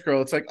French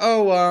girl, it's like,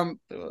 oh,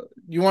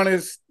 you want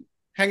to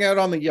hang out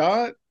on the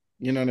yacht?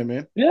 You know what I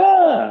mean?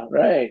 Yeah,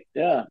 right,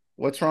 yeah.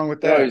 What's wrong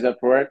with They're that? always up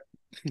for it.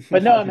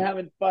 But no, I'm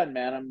having fun,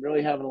 man. I'm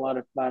really having a lot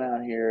of fun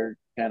out here,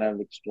 kind of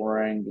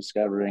exploring,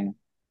 discovering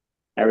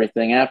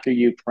everything. After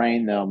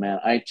Ukraine, though, man,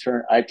 I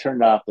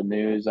turned off the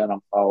news. I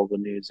don't follow the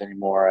news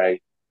anymore. I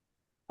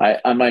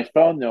on my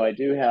phone though, I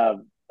do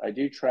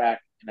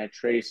track and I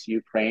trace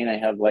Ukraine. I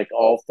have like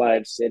all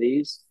 5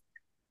 cities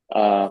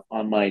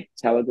on my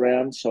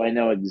Telegram, so I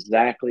know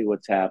exactly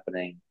what's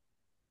happening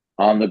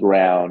on the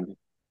ground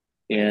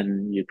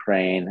in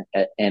Ukraine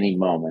at any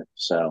moment.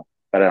 So,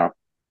 but I don't.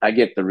 I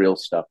get the real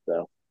stuff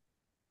though,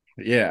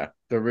 Yeah,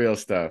 the real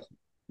stuff,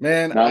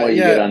 man. not what you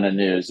get Yeah, on the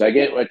news. I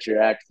get what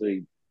you're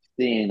actually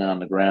seeing on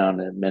the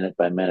ground minute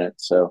by minute.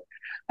 So,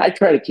 I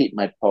try to keep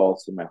my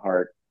pulse and my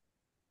heart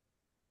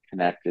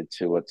connected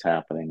to what's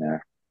happening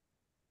there.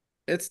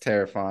 it's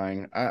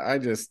terrifying. I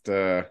just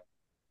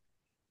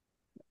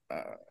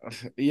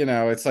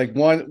it's like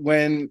one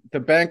when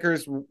the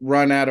bankers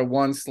run out of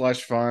one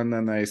slush fund,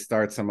 then they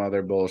start some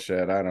other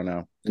bullshit. I don't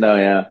know. No,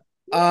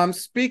 yeah,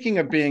 Speaking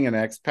of being an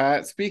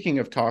expat, speaking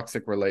of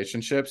toxic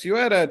relationships, you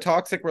had a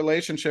toxic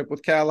relationship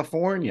with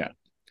California.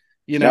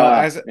 no,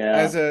 As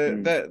yeah, a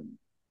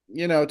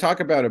that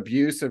talk about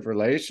abusive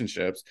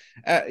relationships.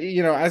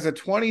 As a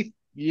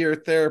 20-year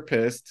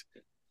therapist,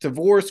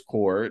 divorce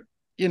court,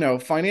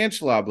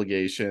 financial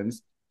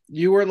obligations.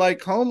 You were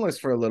like homeless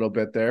for a little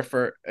bit there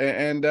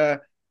and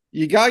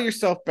you got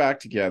yourself back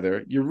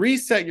together. You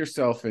reset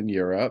yourself in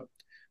Europe.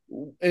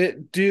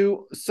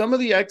 Do some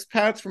of the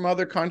expats from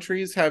other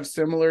countries have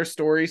similar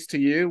stories to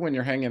you when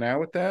you're hanging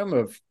out with them?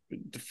 Of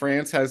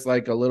France has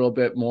like a little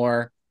bit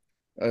more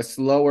a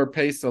slower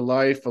pace of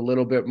life, a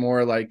little bit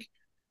more like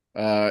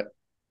uh,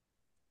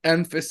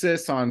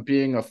 emphasis on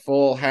being a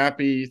full,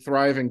 happy,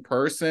 thriving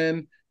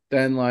person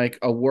than like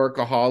a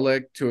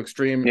workaholic to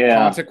extreme yeah.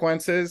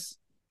 consequences.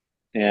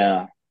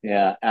 Yeah,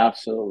 yeah,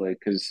 absolutely.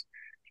 Because,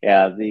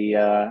 yeah,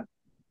 the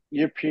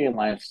European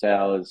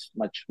lifestyle is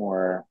much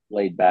more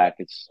laid back.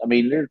 I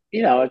mean,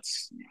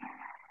 it's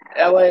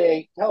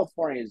LA,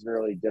 California is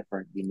really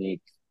different,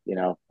 unique,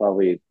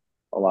 probably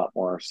a lot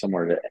more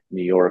similar to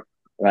New York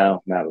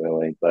well, not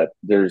really, but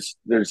there's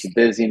the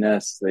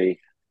busyness,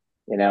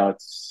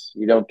 it's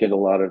you don't get a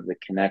lot of the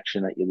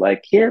connection that you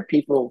like. Here,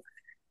 people,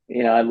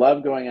 I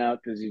love going out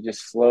because you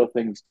just slow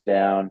things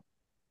down.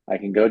 I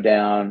can go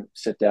down,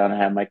 sit down,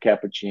 have my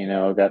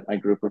cappuccino, got my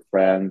group of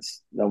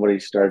friends. Nobody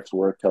starts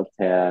work till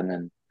 10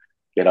 and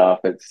get off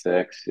at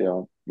 6.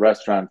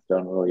 Restaurants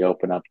don't really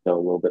open up till a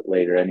little bit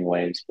later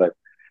anyways, but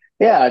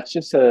yeah, it's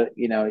just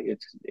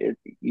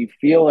you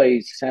feel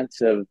a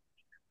sense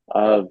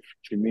of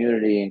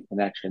community and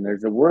connection.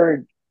 There's a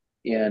word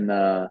in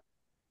the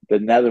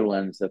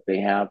Netherlands that they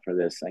have for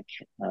this. I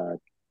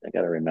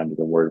got to remember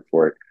the word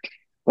for it,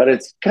 but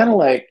it's kind of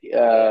like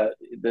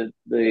the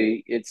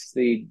it's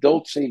the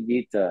dolce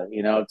vita.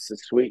 It's the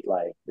sweet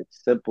life.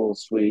 It's simple,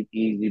 sweet,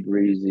 easy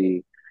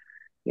breezy.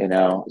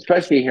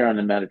 Especially here on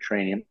the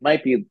Mediterranean. It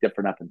might be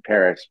different up in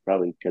Paris,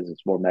 probably because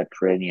it's more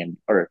Mediterranean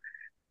or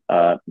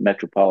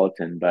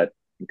metropolitan, but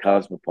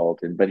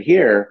cosmopolitan. But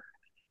here,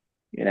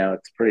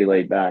 it's pretty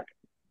laid back.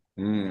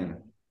 Mm.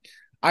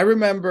 I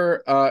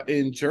remember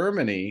in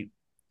Germany,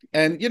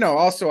 and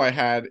also I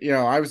had,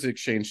 I was an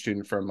exchange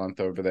student for a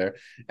month over there,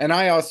 and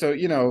I also,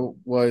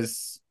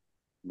 was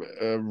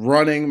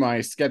running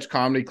my sketch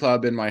comedy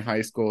club in my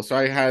high school. So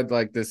I had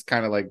like this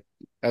kind of like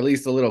at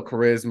least a little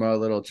charisma, a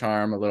little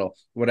charm, a little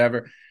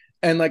whatever.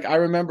 And like I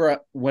remember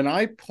when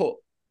I pulled,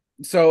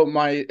 so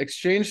my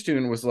exchange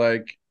student was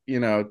like,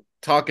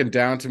 talking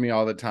down to me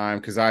all the time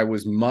because I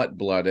was mutt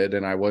blooded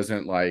and I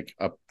wasn't like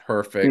a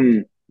perfect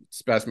Mm,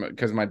 specimen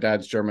because my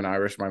dad's German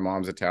Irish, my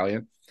mom's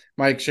Italian.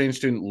 My exchange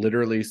student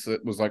literally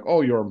was like,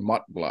 "Oh, you're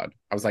mutt blood."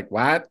 I was like,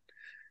 "What?"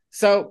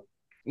 So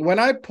when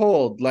I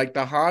pulled like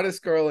the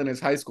hottest girl in his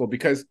high school,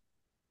 because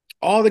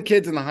all the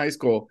kids in the high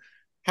school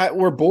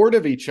were bored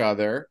of each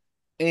other,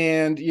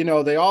 and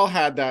they all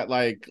had that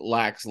like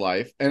lax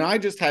life, and I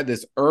just had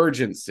this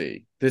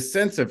urgency, this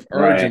sense of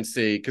right.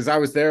 urgency, because I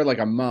was there like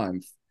a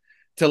month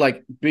to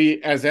like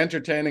be as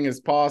entertaining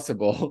as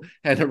possible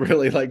and to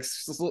really like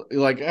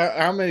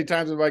how many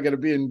times am I going to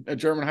be in a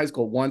German high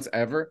school once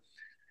ever?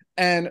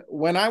 And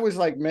when I was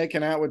like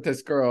making out with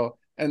this girl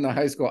in the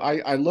high school,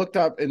 I looked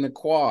up in the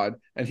quad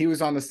and he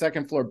was on the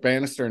second floor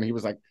banister and he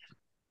was like,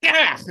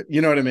 yeah,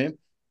 you know what I mean?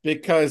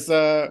 Because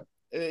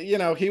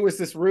he was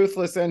this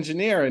ruthless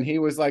engineer and he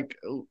was like,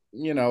 a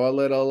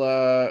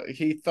little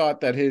he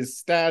thought that his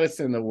status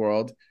in the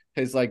world,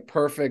 his like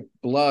perfect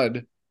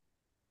blood,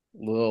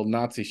 little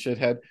Nazi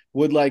shithead,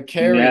 would like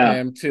carry Yeah.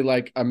 him to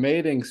like a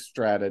mating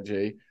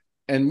strategy.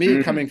 And me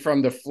Mm, coming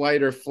from the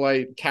flight or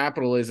flight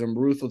capitalism,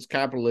 ruthless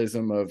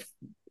capitalism of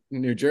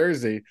New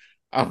Jersey,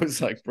 I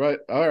was like, right,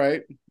 all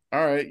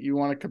right, you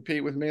want to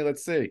compete with me?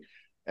 Let's see.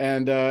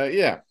 And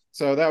yeah,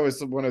 so that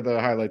was one of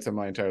the highlights of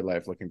my entire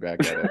life looking back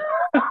at it.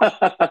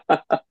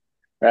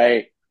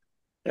 right.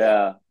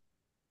 Yeah.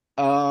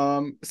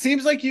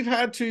 Seems like you've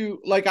had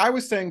to, like I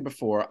was saying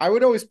before, I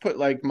would always put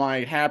like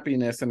my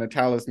happiness in a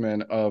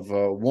talisman of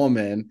a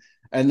woman,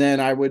 and then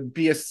I would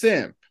be a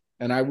simp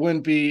and I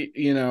wouldn't be,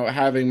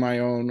 having my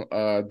own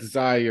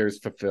desires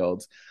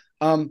fulfilled.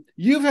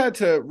 You've had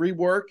to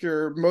rework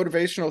your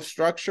motivational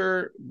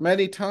structure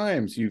many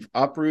times. You've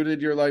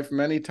uprooted your life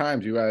many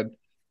times.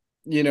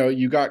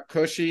 You got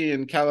cushy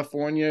in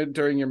California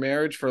during your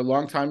marriage for a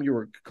long time. You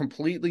were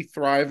completely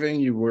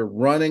thriving. You were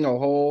running a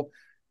whole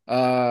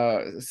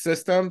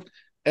system,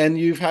 and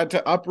you've had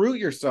to uproot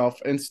yourself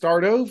and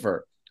start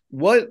over.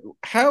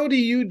 How do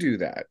you do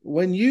that?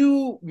 When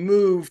you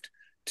moved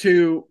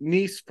to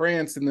Nice,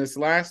 France in this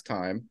last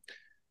time,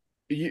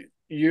 at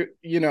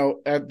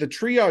the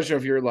triage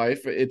of your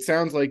life, it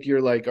sounds like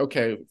you're like,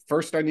 okay,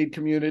 first I need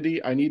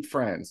community, I need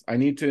friends, I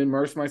need to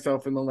immerse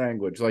myself in the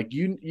language. Like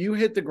you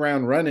hit the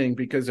ground running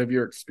because of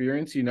your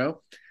experience,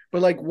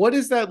 but like what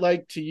is that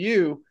like to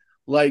you?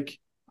 Like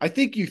I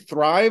think you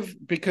thrive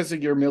because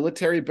of your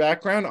military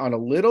background on a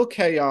little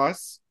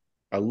chaos,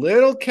 so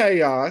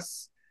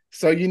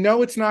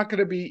it's not going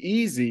to be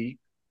easy,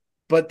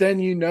 but then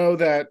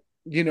that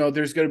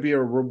there's going to be a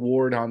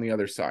reward on the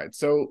other side.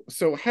 So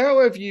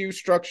how have you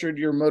structured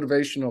your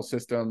motivational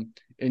system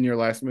in your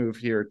last move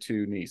here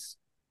to Nice?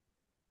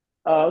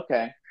 Oh,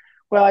 okay.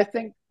 Well, I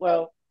think,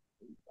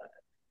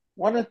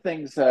 one of the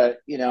things that,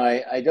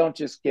 I don't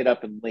just get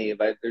up and leave.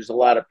 There's a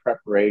lot of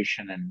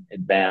preparation in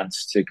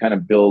advance to kind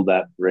of build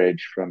that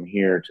bridge from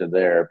here to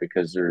there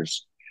because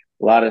there's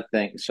a lot of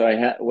things.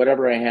 So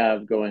whatever I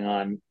have going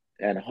on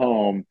at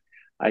home,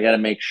 I got to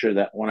make sure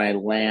that when I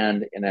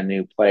land in a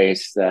new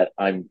place that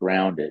I'm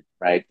grounded,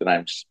 right? That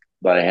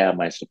I have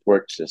my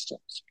support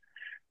systems,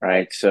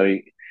 right? So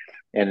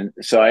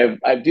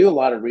I do a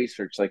lot of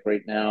research. Like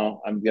right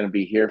now, I'm going to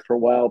be here for a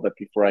while, but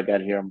before I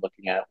got here, I'm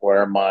looking at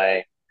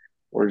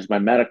where's my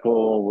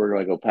medical, where do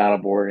I go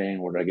paddleboarding,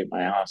 where do I get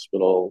my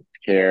hospital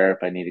care if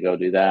I need to go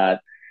do that,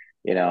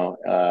 you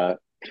know,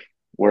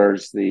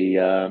 where's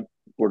the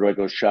where do I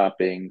go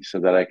shopping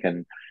so that I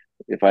can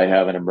if I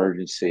have an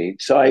emergency.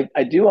 So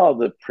I do all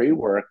the pre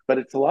work, but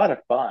it's a lot of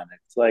fun.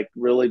 It's like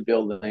really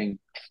building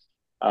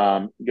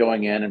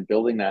going in and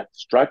building that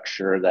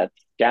structure, that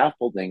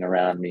scaffolding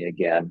around me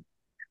again.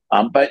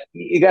 But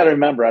you got to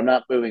remember, I'm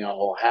not moving a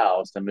whole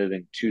house. I'm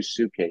moving two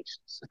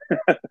suitcases,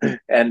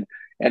 and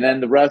and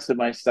then the rest of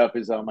my stuff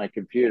is on my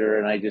computer,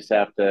 and I just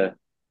have to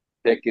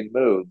pick and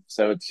move.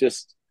 So it's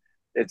just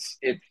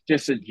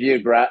a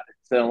geographic.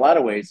 So in a lot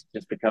of ways, it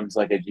just becomes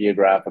like a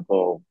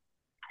geographical.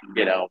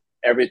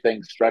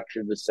 Everything's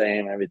structured the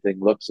same, everything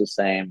looks the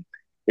same.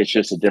 It's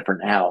just a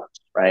different house,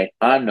 right?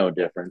 I'm no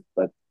different,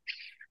 but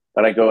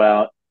I go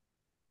out,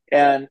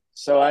 and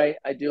so I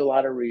do a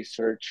lot of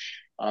research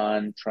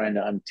on trying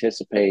to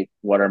anticipate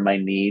what are my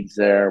needs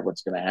there,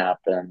 what's going to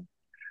happen.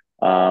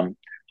 Um,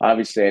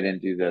 Obviously, I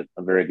didn't do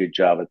a very good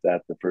job at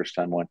that the first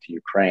time I went to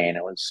Ukraine.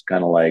 It was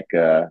kind of like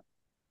I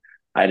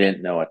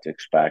didn't know what to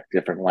expect.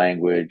 Different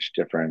language,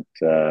 different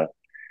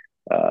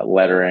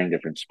lettering,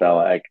 different spell.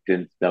 I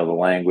didn't know the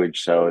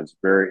language, so it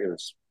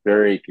was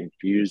very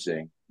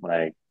confusing when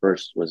I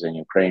first was in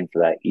Ukraine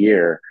for that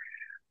year.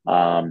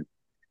 Um,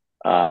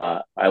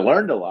 I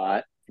learned a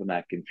lot from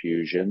that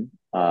confusion,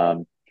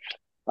 and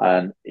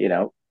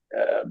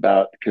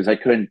about because I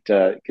couldn't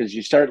because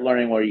you start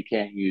learning where you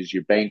can't use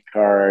your bank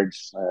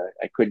cards.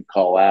 I couldn't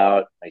call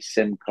out. My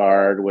SIM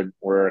card wouldn't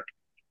work.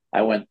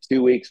 I went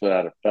 2 weeks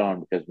without a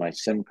phone because my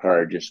SIM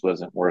card just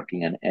wasn't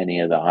working in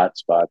any of the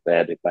hotspots. I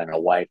had to find a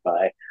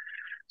Wi-Fi.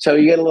 So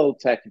you get a little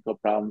technical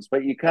problems,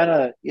 but you kind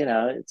of,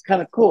 it's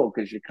kind of cool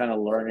because you're kind of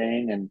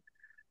learning and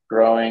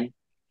growing.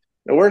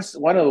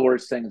 One of the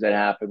worst things that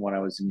happened when I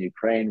was in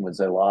Ukraine was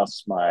I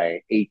lost my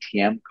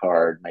ATM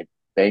card, my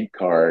bank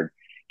card,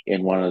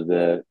 in one of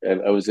the.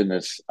 I was in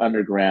this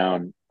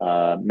underground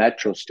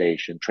metro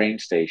station, train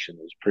station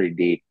that was pretty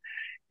deep,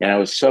 and I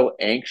was so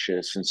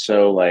anxious and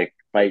so like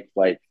fight,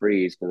 flight,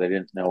 freeze because I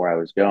didn't know where I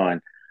was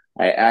going.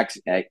 I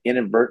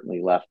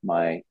inadvertently left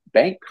my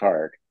bank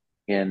card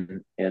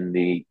in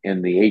the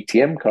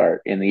ATM card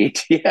in the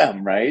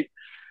ATM, right?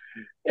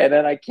 And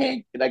then I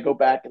go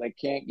back and I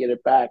can't get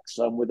it back.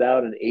 So I'm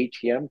without an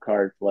ATM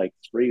card for like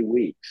 3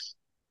 weeks.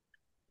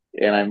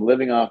 And I'm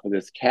living off of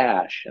this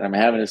cash and I'm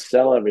having to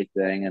sell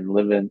everything and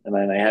live in, and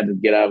then I had to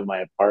get out of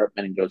my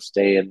apartment and go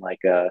stay in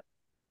like a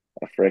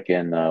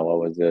freaking, what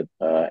was it?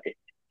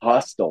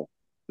 Hostel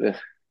in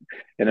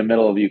the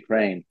middle of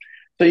Ukraine.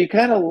 So you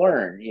kind of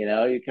learn,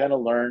 you kind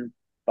of learn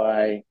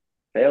by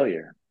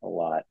failure a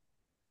lot,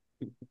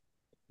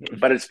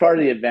 but it's part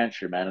of the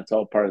adventure, man. It's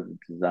all part of the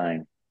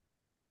design.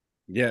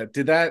 Yeah.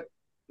 Did that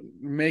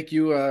make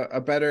you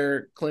a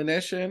better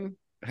clinician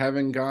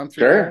having gone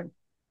through that? Sure.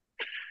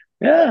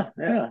 Yeah,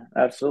 yeah,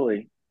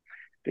 absolutely.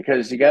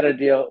 Because you got to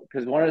deal,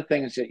 because one of the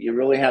things that you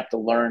really have to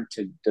learn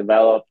to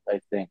develop, I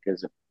think,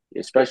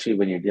 especially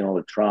when you're dealing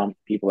with trauma,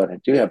 people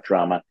that do have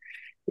trauma,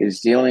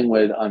 is dealing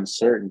with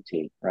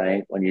uncertainty,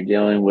 right? When you're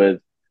dealing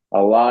with a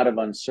lot of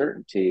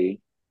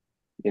uncertainty,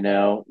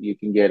 you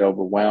can get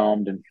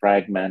overwhelmed and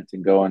fragment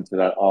and go into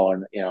that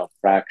all,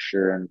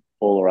 fracture and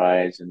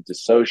polarize and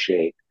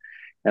dissociate.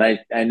 And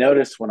I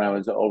noticed when I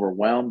was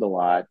overwhelmed a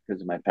lot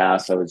because of my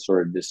past, I would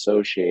sort of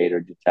dissociate or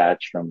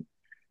detach from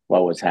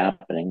what was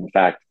happening. In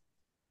fact,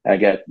 I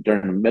got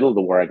during the middle of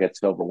the war, I got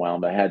so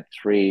overwhelmed. I had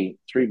three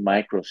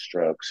micro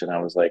strokes, and I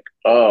was like,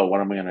 "Oh,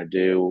 what am I going to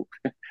do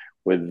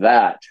with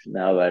that?"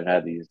 Now that I've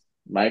had these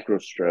micro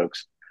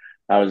strokes,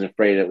 I was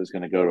afraid it was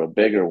going to go to a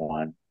bigger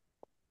one.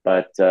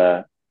 But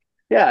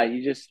yeah,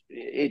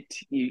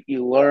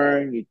 you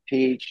learn, you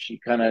teach, you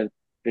kind of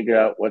figure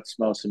out what's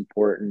most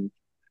important,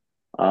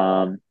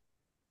 um,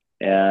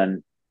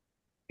 and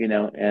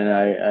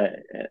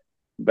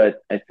but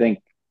I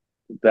think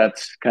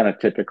that's kind of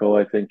typical.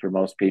 I think for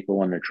most people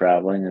when they're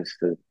traveling is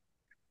to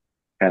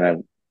kind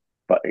of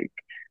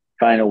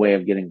find a way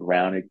of getting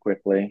grounded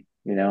quickly,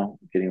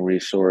 getting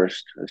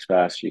resourced as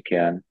fast as you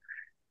can.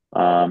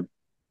 Um,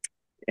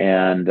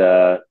 and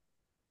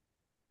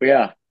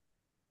yeah,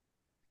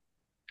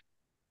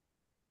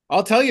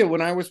 I'll tell you,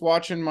 when I was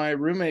watching my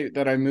roommate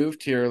that I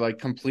moved here, like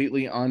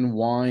completely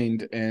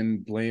unwind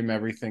and blame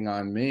everything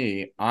on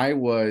me, I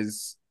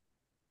was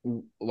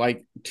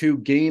like, to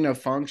gain a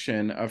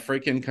function, a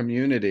freaking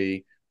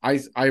community.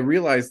 I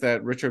realized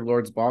that Richard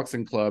Lord's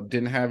Boxing Club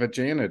didn't have a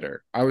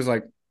janitor. I was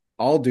like,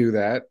 I'll do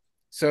that.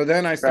 So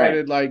then I right.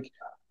 started like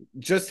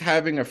just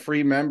having a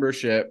free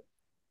membership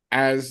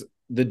as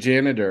the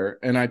janitor,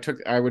 and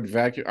I would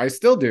vacuum. I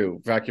still do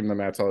vacuum the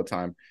mats all the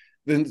time.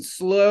 Then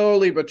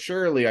slowly but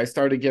surely I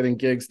started getting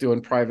gigs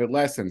doing private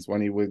lessons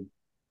when he would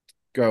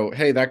go,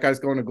 "Hey, that guy's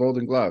going to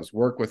Golden Gloves,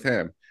 work with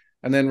him."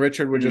 And then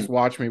Richard would just Mm,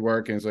 watch me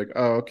work and he's like,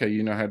 "Oh, okay,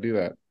 you know how to do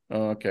that."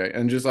 Oh, okay.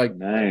 And just like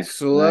nice, nice.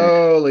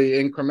 slowly,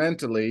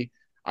 incrementally,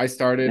 I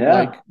started Yeah,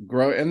 like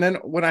grow. And then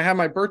when I had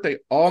my birthday,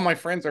 all my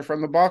friends are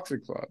from the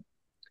boxing club.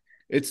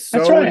 It's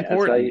that's so right. That's how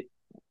important. you.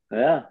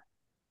 Yeah,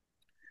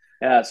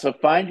 yeah. So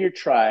find your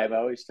tribe. I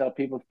always tell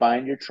people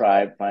find your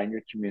tribe, find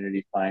your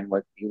community, find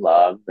what you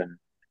love, and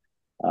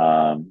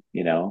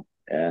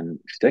and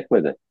stick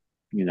with it.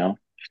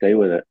 Stay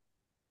with it.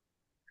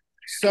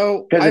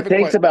 So Because I have it a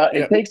takes question. about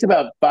Yeah. it takes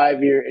about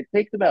 5 years. It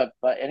takes about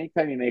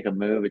anytime you make a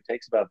move, it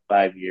takes about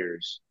 5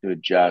 years to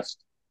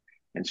adjust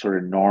and sort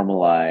of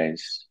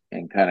normalize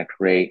and kind of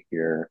create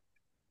your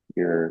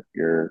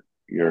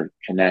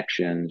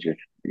connections,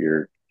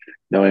 your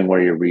knowing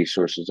where your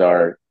resources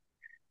are.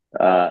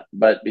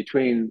 But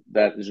between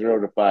that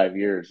 0 to 5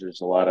 years,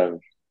 there's a lot of,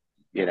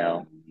 you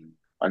know,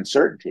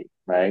 uncertainty,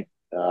 right?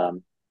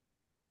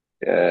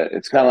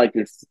 It's kind of like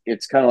this.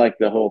 It's kind of like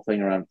the whole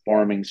thing around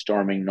forming,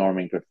 storming,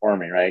 norming,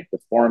 performing, right? The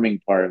forming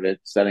part of it,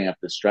 setting up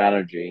the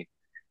strategy.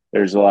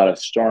 There's a lot of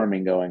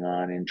storming going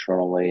on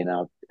internally and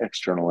out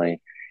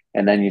externally,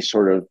 and then you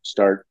sort of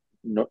start,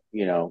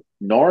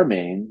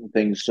 norming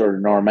things. Sort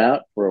of norm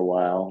out for a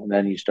while, and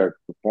then you start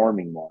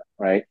performing more,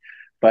 right?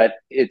 But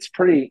it's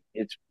pretty.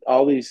 It's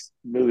all these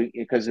moving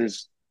because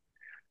there's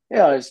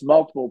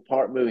multiple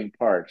moving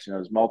parts.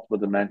 There's multiple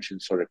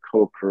dimensions sort of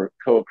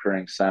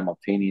co-occurring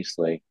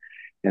simultaneously,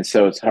 and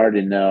so it's hard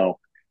to know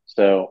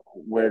so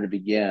where to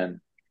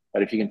begin.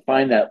 But if you can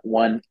find that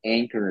one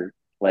anchor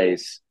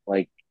place,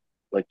 like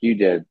you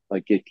did,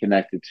 like get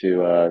connected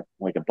to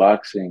like a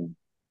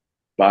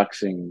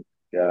boxing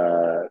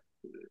uh,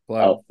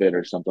 Club. outfit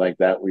or something like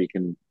that, where you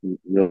can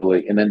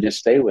really, and then just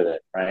stay with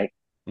it, right?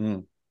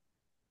 Mm.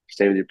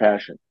 Stay with your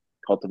passion,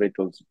 cultivate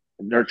those,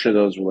 nurture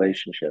those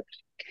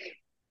relationships.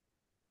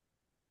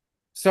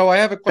 So I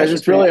have a Because question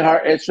it's for you. really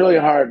hard. It's really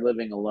hard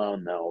living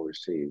alone though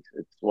overseas.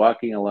 It's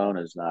walking alone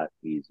is not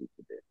easy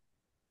to do.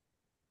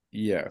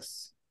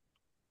 Yes.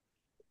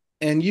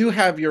 And you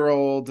have your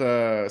old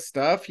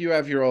stuff, you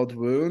have your old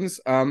wounds.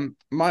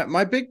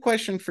 My big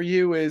question for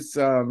you is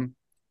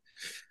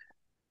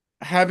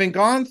having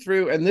gone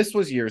through, and this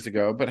was years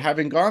ago, but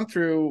having gone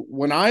through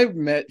when I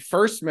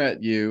first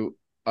met you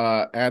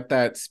at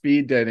that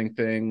speed dating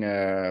thing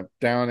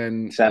down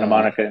in Santa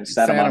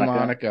Santa Monica.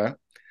 Monica.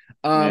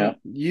 Yeah.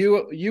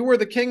 You were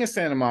the king of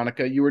Santa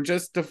Monica. You were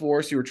just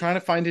divorced. You were trying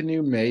to find a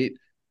new mate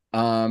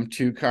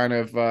to kind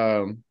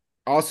of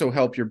also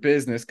help your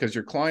business because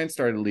your clients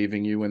started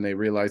leaving you when they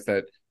realized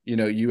that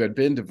you had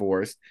been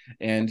divorced,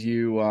 and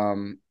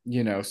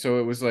so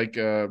it was like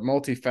a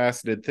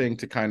multifaceted thing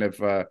to kind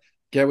of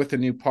get with a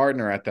new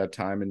partner at that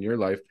time in your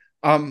life.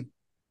 Um,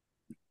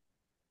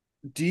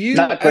 do you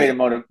Not as great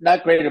motive.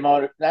 Not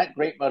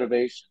great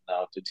motivation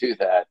though to do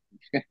that.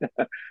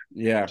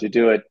 yeah, To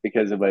do it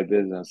because of my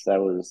business.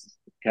 That was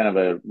kind of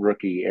a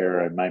rookie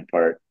error on my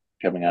part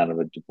coming out of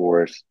a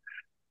divorce.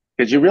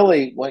 Because you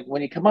really,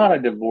 when you come out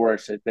of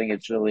divorce, I think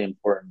it's really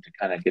important to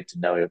kind of get to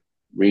know,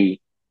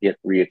 get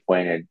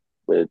reacquainted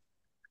with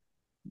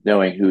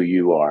knowing who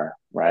you are,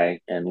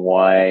 right? And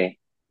why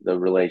the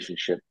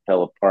relationship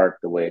fell apart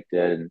the way it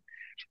did, and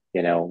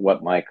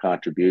what my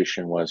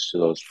contribution was to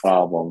those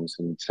problems.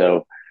 And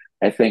so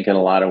I think in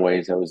a lot of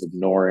ways I was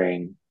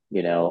ignoring,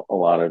 a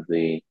lot of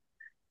the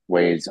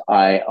ways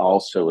I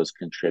also was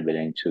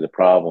contributing to the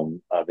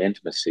problem of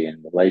intimacy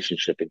and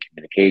relationship and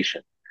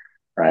communication,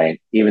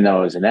 right? Even though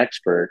I was an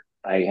expert,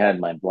 I had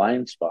my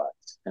blind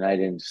spots and I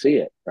didn't see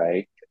it,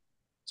 right?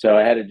 So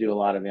I had to do a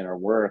lot of inner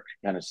work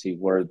to kind of see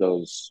where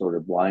those sort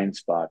of blind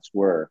spots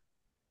were.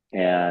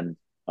 And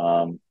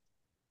um,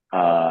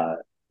 uh,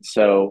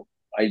 so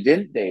I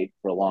didn't date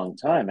for a long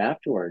time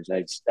afterwards.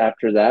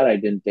 After that, I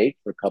didn't date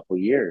for a couple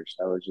of years.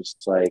 I was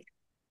just like,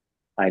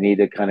 I need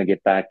to kind of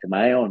get back to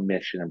my own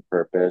mission and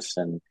purpose.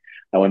 And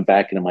I went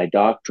back into my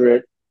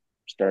doctorate,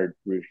 started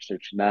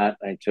researching that.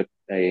 I took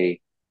a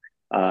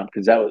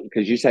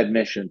because you said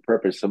mission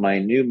purpose. So my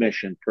new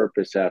mission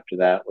purpose after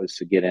that was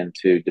to get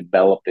into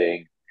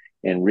developing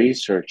and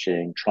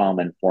researching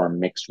trauma informed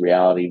mixed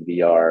reality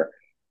VR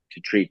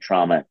to treat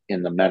trauma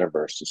in the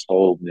metaverse. This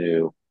whole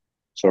new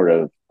sort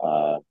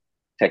of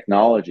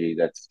technology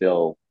that's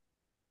still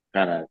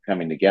kind of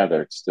coming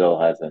together. It still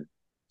hasn't.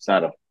 It's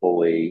not a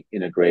fully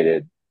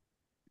integrated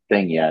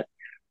thing yet.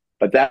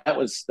 But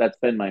that's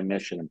been my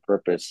mission and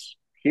purpose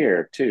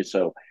here too.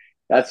 So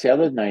that's the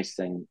other nice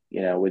thing,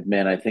 with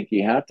men. I think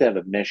you have to have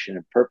a mission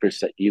and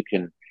purpose that you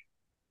can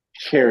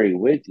carry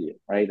with you,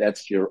 right?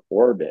 That's your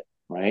orbit,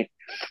 right?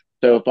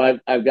 So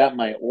if I've got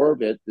my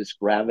orbit, this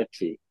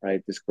gravity,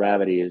 right? This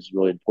gravity is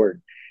really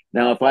important.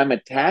 Now, if I'm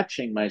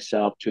attaching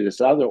myself to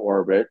this other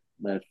orbit,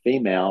 a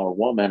female or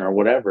woman or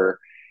whatever,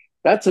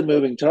 that's a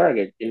moving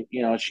target.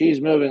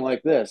 She's moving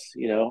like this,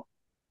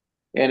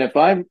 and if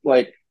I'm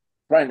like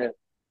trying to,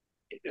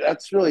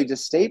 that's really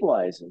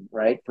destabilizing,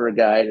 right? For a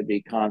guy to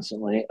be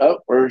constantly, oh,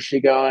 where is she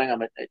going?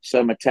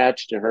 I'm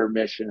attached to her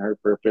mission, her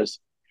purpose,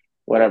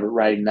 whatever,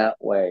 riding that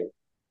way.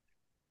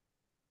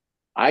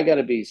 I got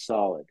to be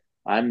solid.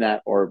 I'm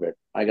that orbit.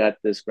 I got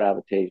this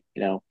gravitation.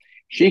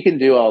 She can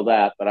do all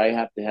that, but I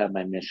have to have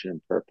my mission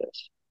and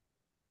purpose.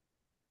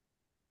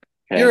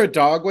 you're Okay, a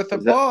dog with a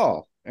is that?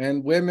 ball,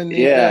 and women need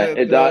Yeah,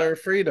 their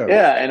freedom.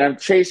 yeah, and I'm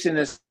chasing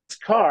this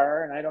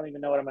car, and I don't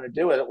even know what I'm going to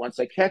do with it once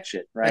I catch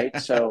it. Right,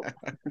 so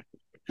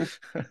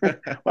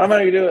what am I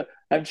going to do?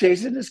 I'm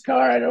chasing this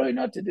car. I don't even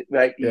know what to do.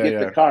 Right? You Yeah, get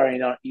the yeah. car,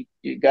 and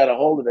you got a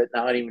hold of it.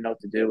 Now I don't even know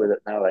what to do with it.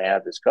 Now that I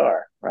have this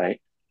car,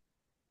 right?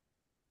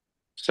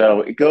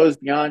 So it goes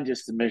beyond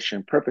just the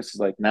mission. Purpose is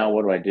like, now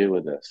what do I do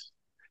with this?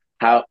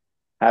 How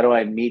how do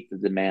I meet the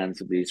demands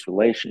of these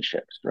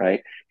relationships,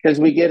 right? Because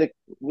we get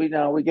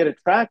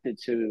attracted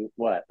to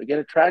what? We get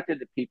attracted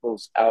to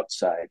people's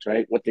outsides,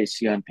 right? What they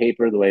see on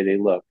paper, the way they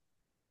look.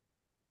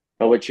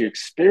 But what you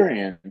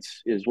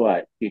experience is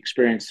what? You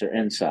experience their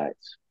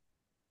insides,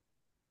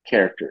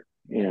 character.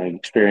 You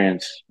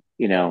experience,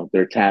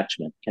 their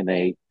attachment. Can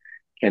they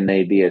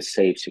be a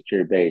safe,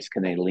 secure base?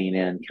 Can they lean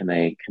in? Can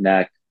they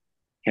connect?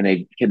 Can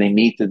they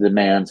meet the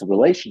demands of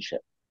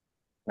relationship?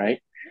 Right.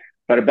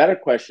 But a better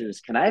question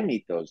is, can I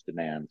meet those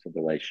demands of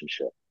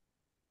relationship?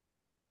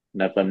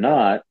 And if I'm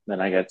not, then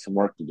I got some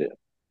work to do.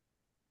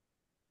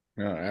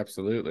 No,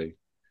 absolutely.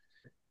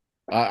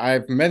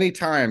 I've many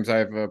times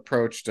I've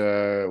approached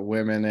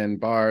women in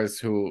bars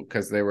who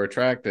because they were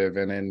attractive,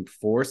 and in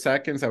 4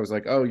 seconds I was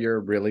like, "Oh, you're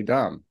really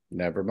dumb.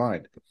 Never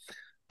mind.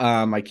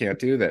 I can't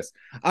do this."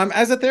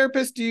 As a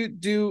therapist,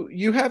 do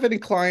you have any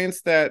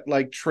clients that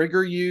like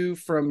trigger you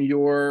from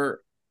your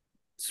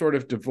sort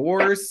of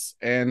divorce,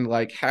 and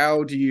like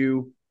how do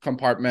you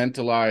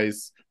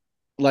compartmentalize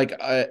like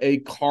a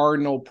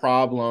cardinal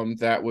problem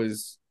that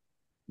was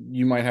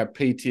you might have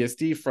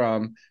PTSD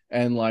from,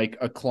 and like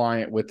a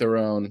client with their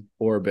own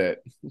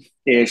orbit?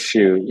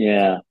 Issue,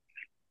 yeah.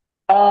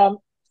 Um,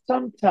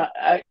 Sometimes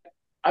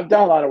I've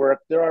done a lot of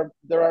work. There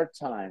are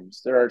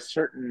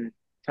certain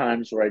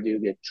times where I do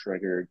get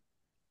triggered.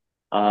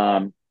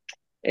 Um,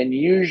 and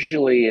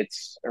usually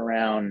it's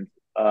around,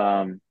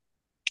 sort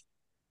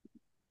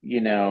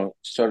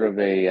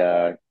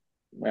of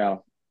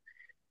well,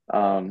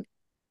 um,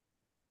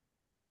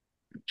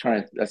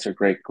 that's a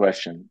great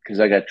question because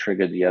I got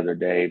triggered the other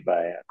day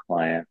by a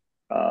client.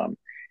 Um,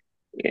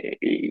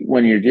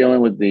 when you're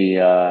dealing with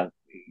the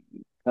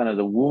kind of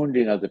the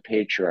wounding of the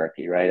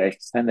patriarchy, right? I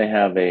tend to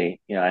have I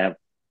have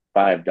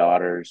 5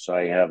 daughters, so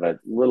I have a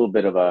little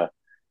bit of a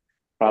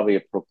probably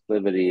a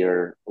proclivity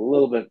or a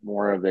little bit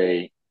more of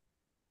a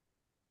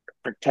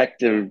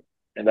protective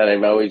that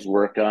I've always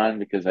worked on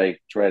because I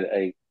try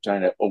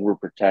to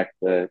overprotect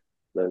the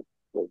the,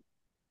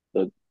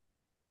 the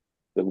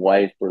the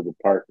wife or the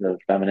partner, the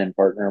feminine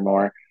partner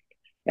more.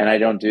 And I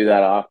don't do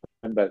that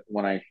often, but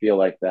when I feel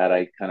like that,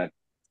 I kind of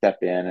step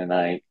in and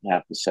I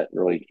have to set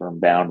really firm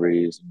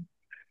boundaries,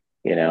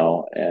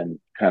 and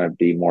kind of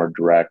be more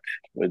direct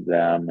with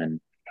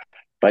them.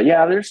 But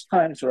yeah, there's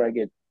times where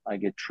I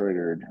get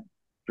triggered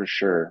for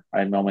sure.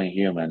 I'm only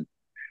human.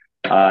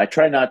 I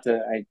try not to.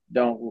 I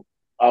don't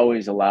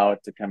always allow it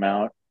to come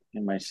out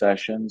in my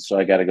sessions, so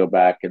I got to go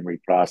back and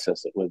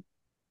reprocess it with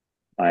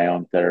my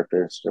own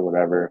therapist or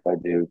whatever. If I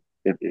do,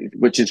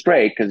 which is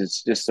great because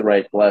it's just the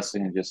right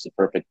blessing and just the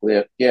perfect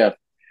gift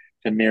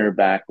to mirror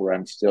back where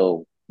I'm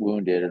still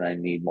wounded and I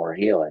need more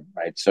healing.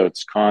 Right, so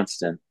it's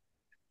constant,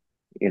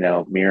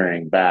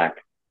 mirroring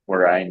back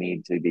where I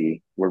need to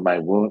be, where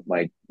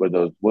where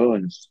those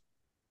wounds,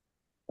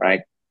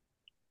 right,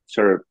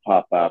 sort of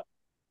pop up,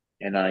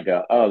 and I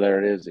go, oh,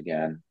 there it is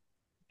again.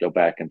 Go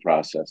back and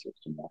process it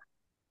some more.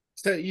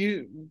 So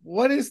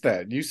what is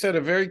that? You said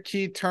a very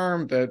key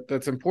term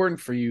that's important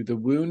for you, the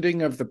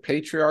wounding of the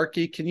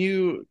patriarchy. Can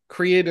you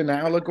create an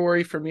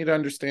allegory for me to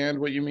understand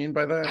what you mean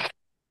by that?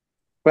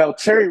 Well,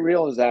 Terry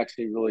Real is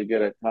actually really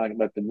good at talking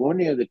about the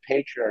wounding of the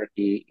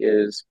patriarchy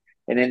is,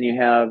 and then you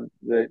have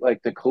the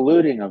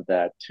colluding of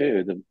that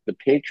too. The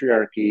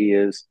patriarchy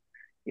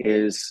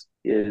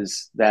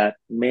is that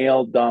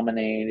male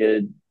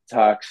dominated,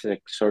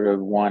 toxic sort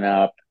of one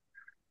up,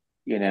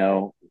 you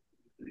know,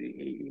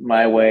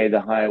 my way, the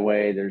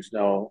highway. There's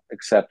no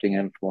accepting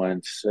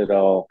influence at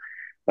all.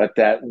 But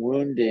that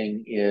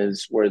wounding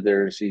is where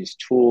there's these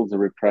tools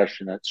of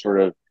repression that sort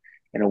of,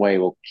 in a way,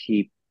 will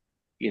keep,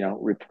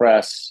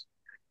 repress,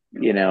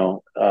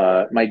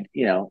 my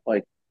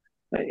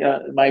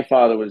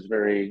father was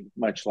very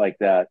much like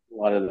that. A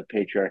lot of the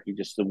patriarchy,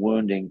 just the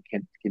wounding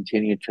can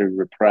continue to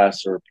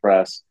repress or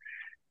oppress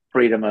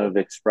freedom of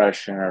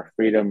expression or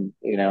freedom,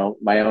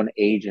 my own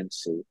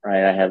agency,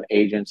 right? I have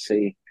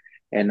agency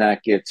and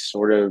that gets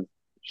sort of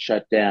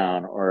shut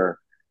down or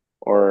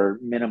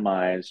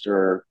minimized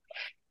or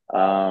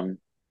um,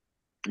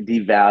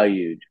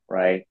 devalued,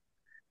 right?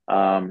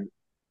 Um,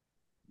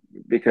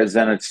 because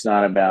then it's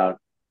not about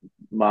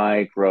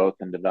my growth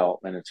and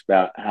development. It's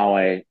about how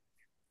I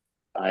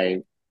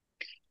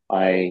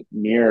I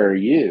mirror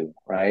you,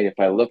 right? If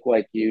I look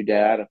like you,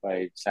 Dad, if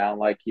I sound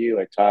like you,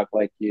 I talk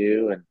like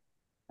you, and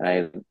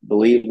I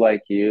believe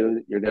like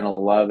you, you're going to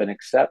love and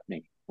accept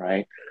me,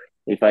 right?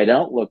 If I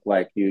don't look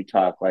like you,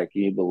 talk like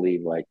you,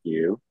 believe like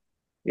you,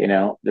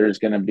 there's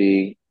going to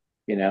be,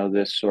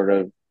 this sort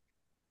of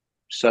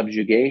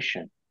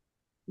subjugation,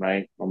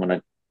 right? I'm going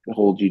to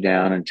hold you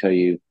down until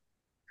you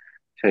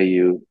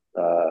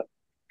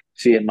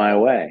see it my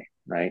way,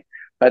 right?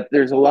 But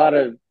there's a lot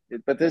of,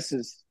 but this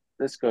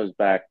goes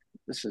back,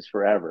 this is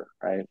forever,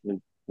 right?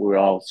 We're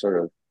all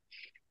sort of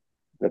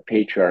the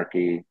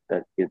patriarchy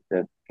that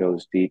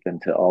goes deep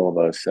into all of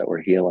us that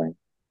we're healing,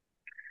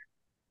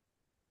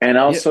 and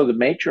Yeah, also the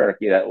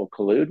matriarchy that will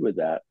collude with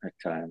that at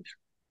times,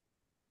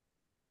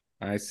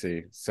 I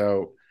see.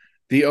 So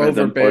the or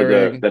the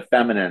overbearing, the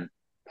feminine.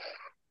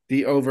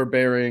 the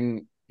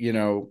overbearing,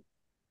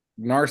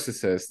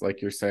 narcissist,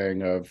 like you're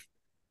saying, of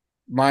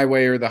my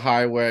way or the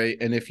highway.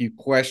 And if you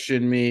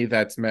question me,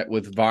 that's met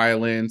with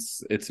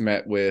violence. It's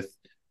met with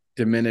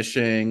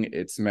diminishing.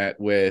 It's met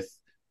with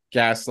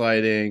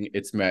gaslighting,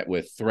 it's met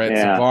with threats of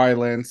Yeah.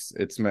 violence,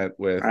 it's met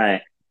with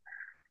Right.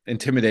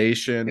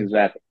 intimidation.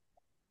 Exactly.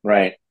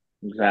 Right.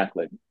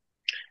 Exactly.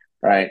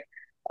 Right.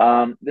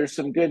 There's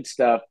some good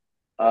stuff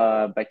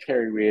by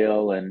Terry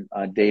Real and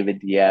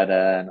David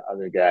Dieta and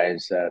other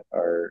guys that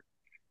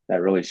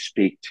really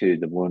speak to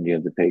the wounding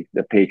of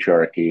the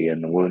patriarchy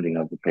and the wounding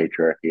of the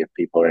patriarchy. If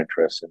people are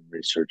interested in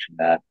researching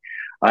that,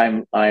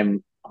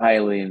 I'm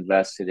highly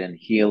invested in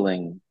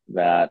healing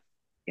that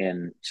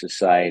in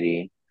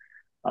society.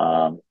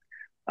 Um,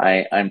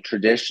 I'm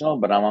traditional,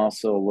 but I'm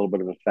also a little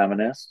bit of a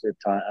feminist.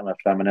 I'm a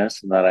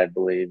feminist in that I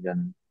believe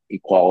in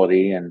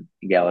equality and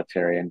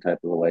egalitarian type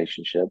of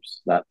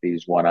relationships, not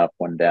these one up,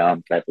 one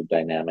down type of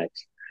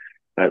dynamics,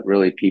 but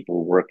really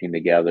people working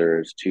together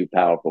as two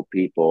powerful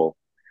people,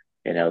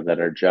 that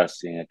are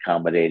adjusting,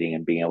 accommodating,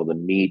 and being able to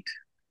meet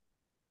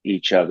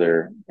each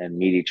other and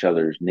meet each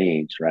other's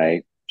needs,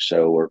 right?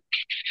 So we're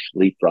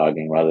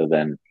leapfrogging rather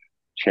than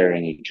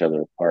tearing each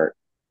other apart.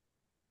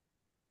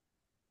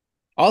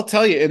 I'll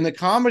tell you, in the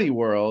comedy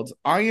world,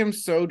 I am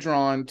so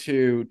drawn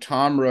to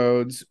Tom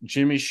Rhodes,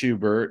 Jimmy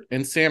Schubert,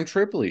 and Sam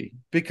Tripoli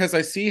because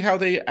I see how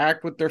they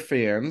act with their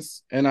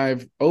fans. And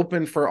I've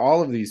opened for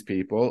all of these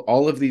people,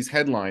 all of these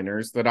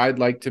headliners that I'd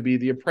like to be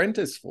the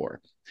apprentice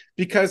for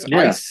because I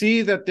Yeah,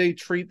 see that they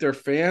treat their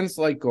fans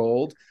like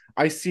gold.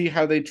 I see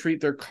how they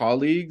treat their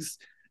colleagues.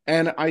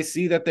 And I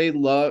see that they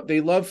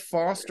love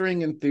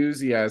fostering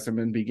enthusiasm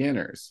in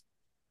beginners.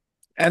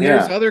 And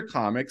there's yeah, other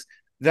comics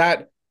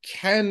that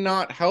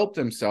cannot help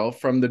themselves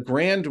from the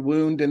grand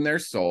wound in their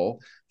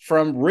soul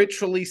from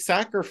ritually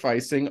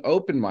sacrificing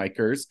open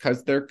micers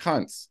because they're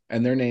cunts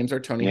and their names are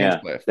Tony yeah.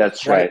 Hinchcliffe,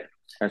 That's right? right.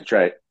 That's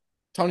right.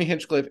 Tony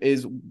Hinchcliffe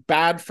is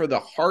bad for the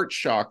heart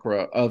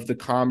chakra of the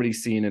comedy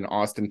scene in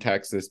Austin,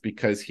 Texas,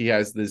 because he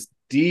has this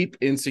deep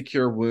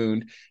insecure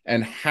wound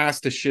and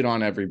has to shit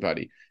on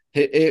everybody.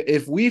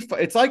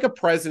 It's like a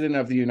president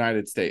of the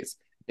United States.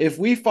 If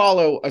we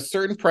follow a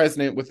certain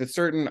president with a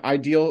certain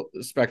ideal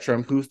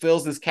spectrum who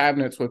fills his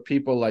cabinets with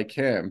people like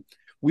him,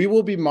 we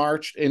will be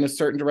marched in a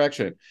certain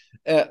direction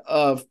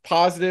of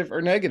positive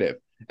or negative.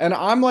 And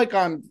I'm like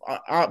on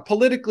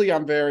politically,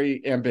 I'm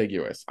very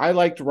ambiguous. I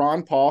liked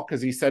Ron Paul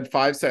because he said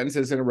 5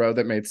 sentences in a row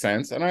that made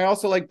sense, and I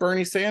also like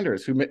Bernie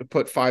Sanders who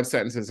put 5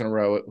 sentences in a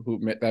row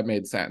that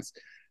made sense.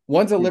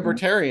 One's a Mm-hmm.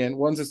 libertarian,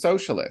 one's a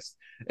socialist.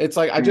 It's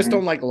like I just Mm-hmm.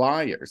 don't like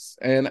liars,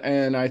 and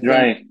I think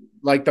Right.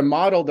 like the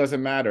model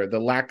doesn't matter. The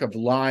lack of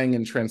lying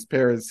and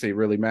transparency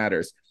really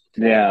matters.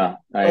 Yeah,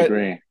 I But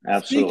agree.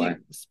 Absolutely.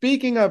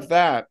 speaking of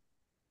that,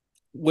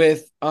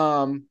 with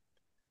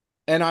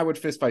and I would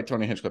fist fight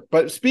Tony Hinchcliffe.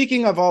 But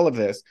speaking of all of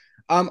this,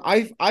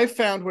 I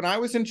found when I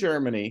was in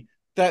Germany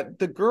that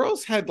the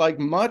girls had like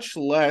much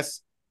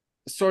less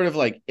sort of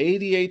like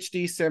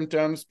ADHD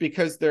symptoms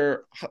because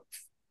their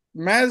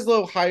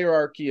Maslow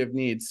hierarchy of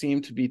needs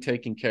seemed to be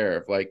taken care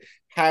of, like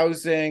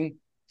housing,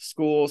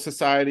 school,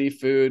 society,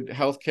 food,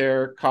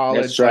 healthcare, That's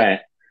college. Like right.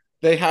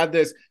 they had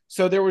this.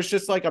 So there was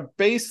just like a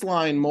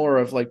baseline more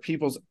of like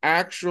people's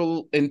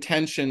actual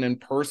intention and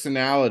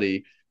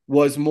personality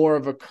was more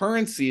of a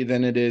currency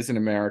than it is in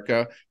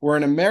America. Where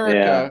in Yeah.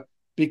 America,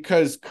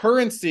 because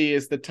currency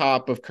is the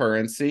top of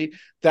currency,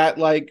 that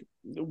like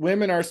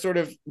women are sort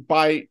of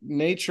by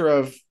nature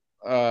of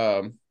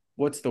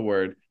what's the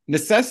word?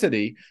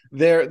 Necessity,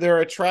 they're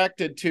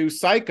attracted to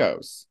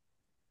psychos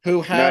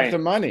who have the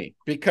Right. money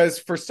because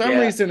for some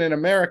Yeah. reason in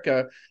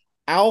America,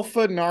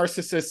 alpha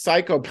narcissist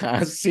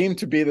psychopaths seem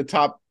to be the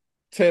top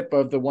tip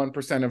of the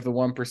 1% of the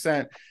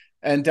 1%.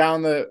 And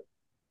down the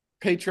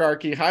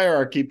patriarchy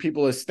hierarchy,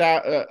 people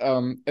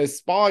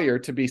aspire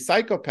to be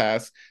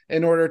psychopaths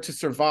in order to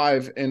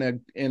survive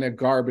in a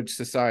garbage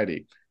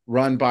society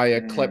run by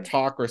a Mm,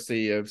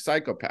 kleptocracy of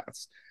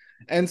psychopaths.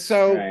 And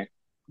so right.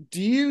 do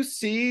you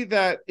see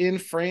that in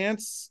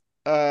France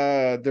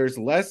there's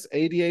less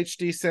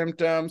ADHD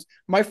symptoms?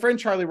 My friend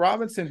Charlie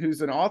Robinson,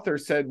 who's an author,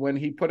 said when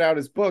he put out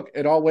his book,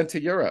 it all went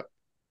to Europe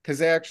because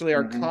they actually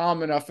are Mm-hmm.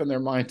 calm enough in their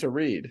mind to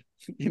read.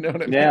 You know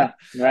what I mean? Yeah.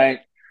 Right.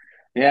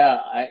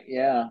 Yeah.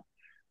 Yeah.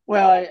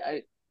 Well,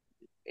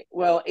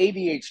 well,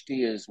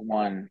 ADHD is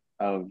one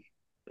of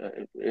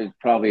is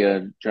probably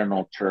a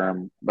general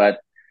term,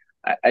 but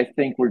I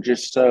think we're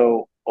just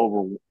so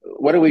over.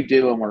 What do we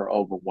do when we're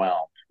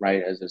overwhelmed,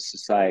 right? As a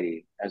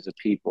society, as a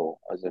people,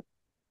 and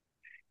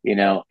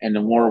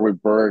the more we're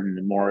burdened,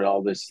 the more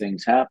all these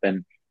things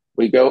happen.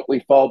 We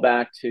fall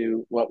back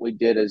to what we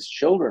did as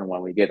children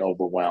when we get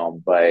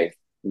overwhelmed by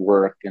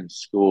work and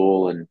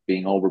school and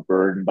being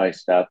overburdened by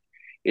stuff.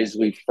 Is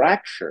we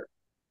fracture,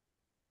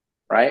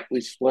 right?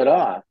 We split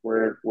off.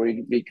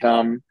 We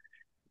become,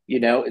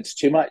 it's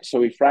too much, so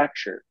we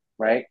fracture,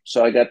 right?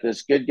 So I got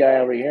this good guy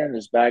over here and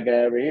this bad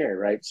guy over here,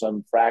 right? So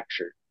I'm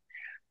fractured,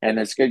 and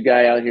this good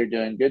guy out here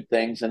doing good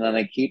things, and then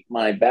I keep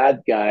my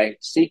bad guy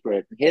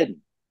secret and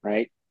hidden,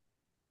 right?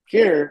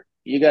 Here,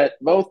 you got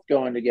both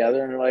going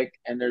together,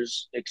 and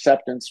there's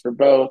acceptance for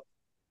both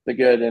the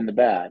good and the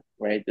bad,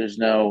 right? There's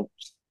no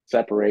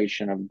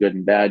separation of good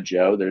and bad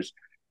Joe. There's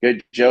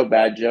good Joe,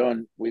 bad Joe,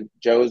 and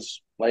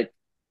Joe's like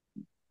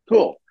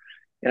cool.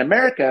 In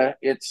America,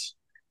 it's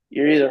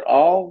you're either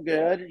all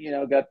good,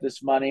 got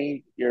this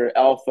money, you're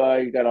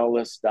alpha, you got all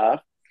this stuff.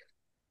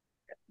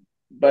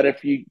 But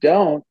if you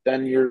don't,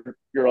 then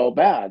you're all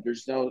bad.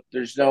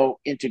 There's no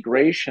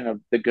integration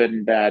of the good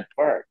and bad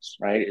parts,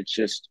 right? It's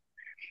just,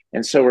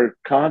 and so we're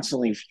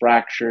constantly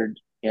fractured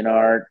in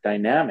our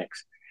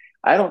dynamics.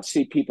 I don't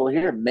see people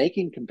here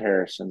making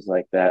comparisons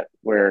like that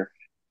where,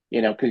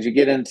 because you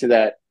get into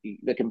that,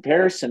 the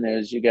comparison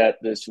is you got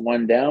this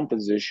one down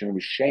position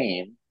of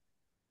shame,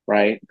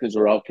 right? Because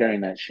we're all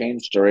carrying that shame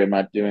story. I'm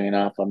not doing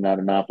enough. I'm not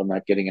enough. I'm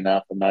not getting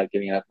enough. I'm not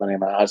getting enough money. I'm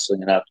not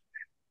hustling enough.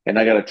 And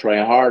I got to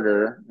try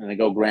harder. And I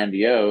go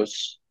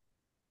grandiose.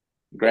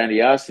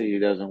 Grandiosity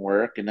doesn't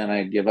work. And then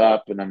I give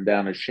up and I'm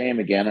down to shame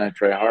again. And I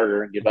try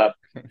harder and give up,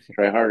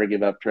 try harder,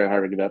 give up, try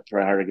harder, give up,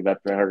 try harder, give up,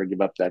 try harder, give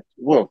up.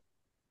 Whoa,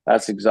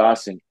 that's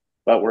exhausting.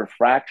 But we're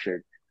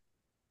fractured.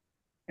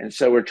 And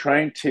so we're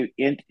trying to,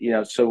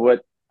 so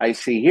what I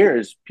see here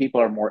is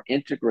people are more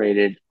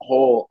integrated,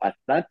 whole,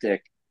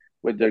 authentic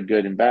with their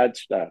good and bad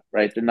stuff,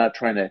 right? They're not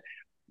trying to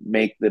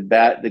make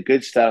the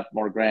good stuff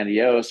more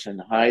grandiose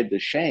and hide the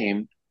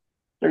shame.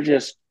 They're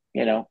just,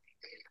 I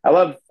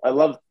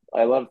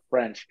love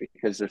French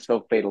because they're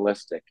so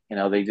fatalistic. They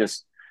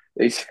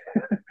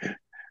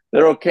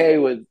they're okay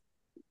with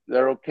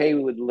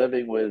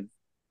living with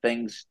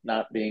things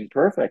not being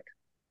perfect.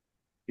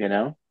 You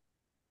know,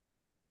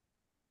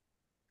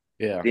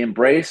 Yeah. they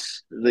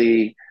embrace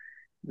the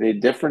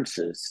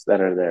differences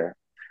that are there.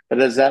 But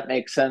does that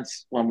make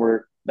sense when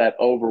we're that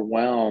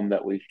overwhelmed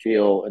that we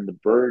feel and the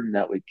burden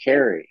that we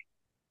carry?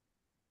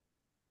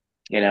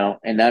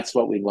 And that's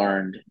what we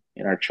learned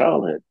in our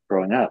childhood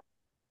growing up.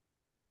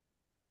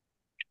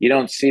 You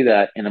don't see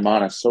that in a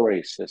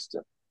Montessori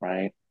system,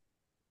 right?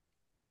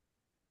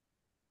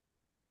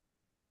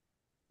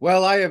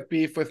 Well, I have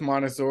beef with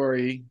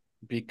Montessori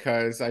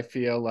because I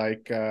feel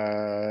like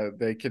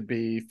they could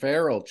be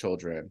feral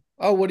children.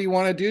 Oh, what do you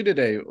want to do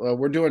today? Well,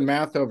 we're doing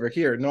math over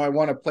here. No, I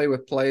want to play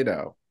with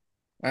Play-Doh.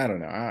 I don't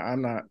know.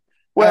 I'm not. I don't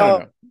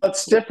Well,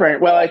 it's know.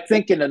 different. Well, I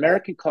think in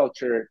American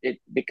culture,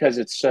 because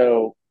it's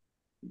so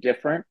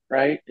different,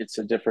 right? It's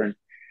a different.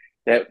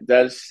 That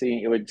does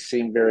seem, it would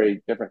seem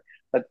very different.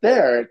 But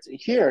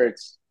here,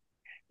 it's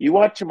you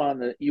watch them on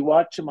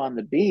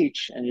the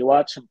beach and you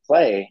watch them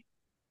play.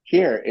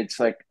 Here, it's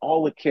like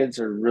all the kids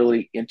are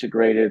really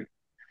integrated.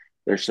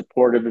 They're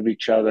supportive of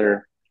each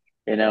other,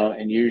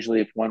 and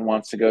usually if one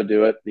wants to go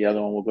do it, the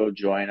other one will go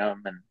join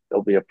them and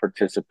they'll be a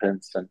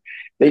participants. And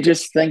they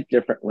just think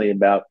differently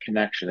about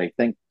connection. They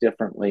think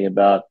differently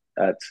about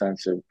that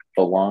sense of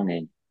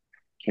belonging,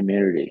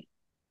 community.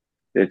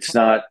 It's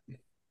not,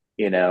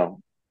 you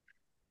know,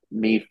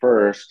 me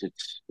first.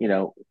 It's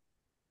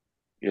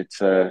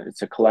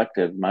a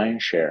collective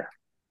mind share.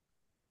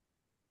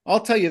 I'll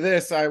tell you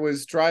this, I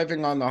was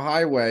driving on the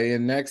highway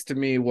and next to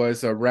me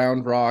was a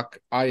Round Rock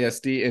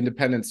ISD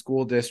Independent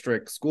School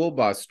District school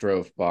bus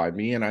drove by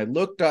me and I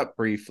looked up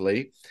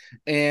briefly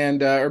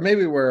and or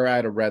maybe we are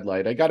at a red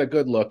light. I got a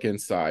good look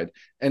inside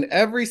and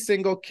every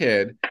single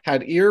kid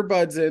had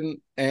earbuds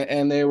in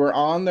and they were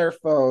on their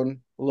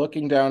phone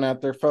looking down at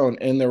their phone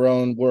in their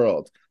own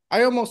world.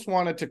 I almost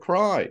wanted to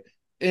cry.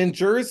 In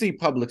Jersey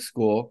public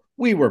school,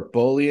 we were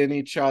bullying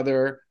each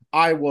other.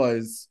 I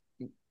was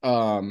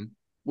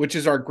which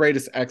is our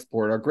greatest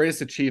export. Our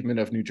greatest achievement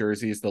of New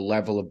Jersey is the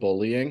level of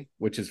bullying,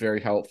 which is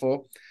very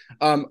helpful.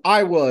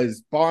 I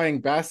was buying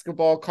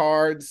basketball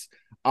cards.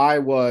 I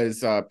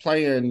was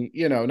playing,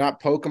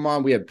 not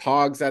Pokemon. We had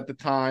Pogs at the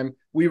time.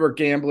 We were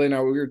gambling.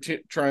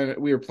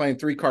 We were playing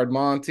 3 card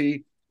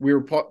Monte. We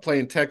were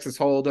playing Texas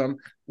Hold'em.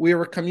 We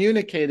were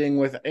communicating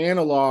with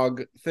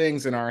analog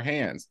things in our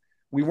hands.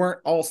 We weren't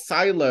all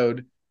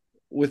siloed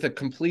with a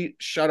complete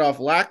shut off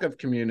lack of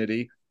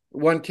community.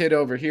 One kid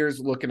over here is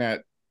looking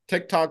at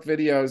TikTok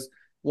videos.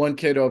 One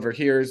kid over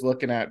here is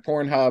looking at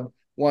Pornhub.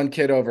 One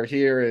kid over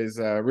here is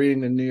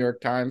reading the New York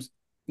Times.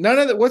 None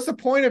of that. What's the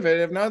point of it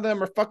if none of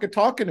them are fucking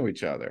talking to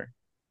each other?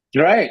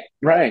 Right,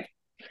 right.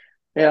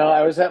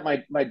 I was at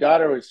my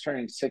daughter was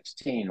turning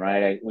 16,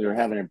 right? We were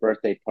having a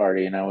birthday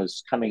party and I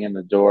was coming in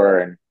the door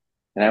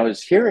and I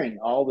was hearing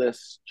all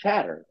this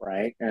chatter,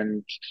 right?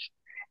 And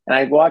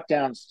I walked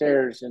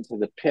downstairs into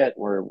the pit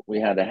where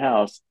we had a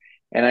house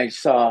and I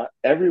saw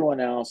everyone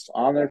else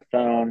on their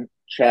phone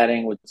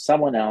chatting with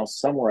someone else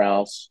somewhere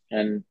else.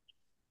 And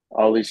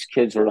all these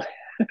kids were like,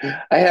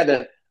 I had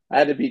to, I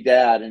had to be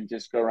dad and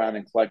just go around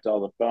and collect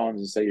all the phones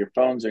and say, your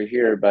phones are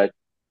here, but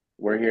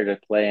we're here to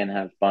play and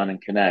have fun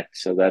and connect.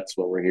 So that's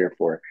what we're here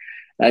for.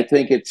 And I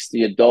think it's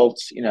the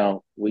adults,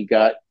 we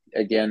got,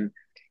 again,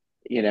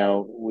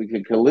 we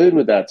could collude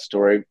with that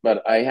story,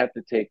 but I have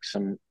to take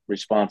some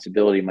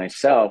responsibility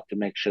myself to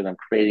make sure that I'm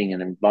creating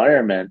an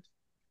environment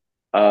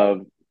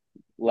of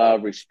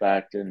love,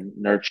 respect, and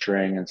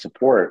nurturing and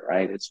support.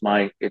 Right?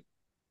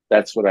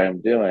 That's what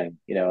I'm doing.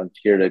 I'm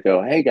here to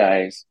go. Hey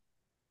guys,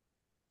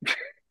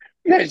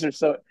 you guys are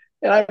so.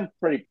 And I'm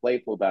pretty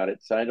playful about it,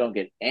 so I don't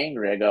get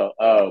angry. I go,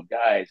 oh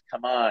guys,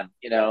 come on,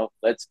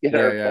 let's get Yeah,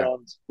 our yeah,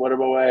 phones, put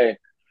them away.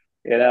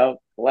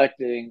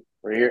 Collecting.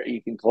 We're here.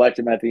 You can collect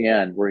them at the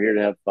end. We're here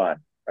to have fun,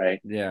 right?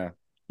 yeah.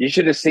 You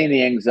should have seen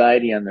the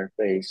anxiety on their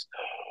face.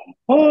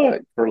 Oh,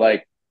 for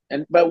like,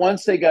 and but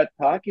once they got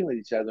talking with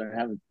each other and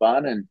having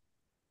fun and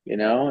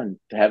and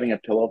having a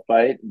pillow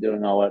fight and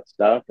doing all that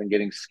stuff and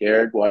getting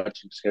scared,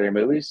 watching scary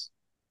movies,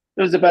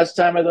 it was the best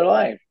time of their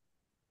life.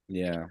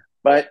 Yeah.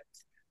 But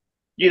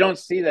you don't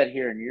see that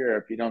here in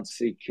Europe. You don't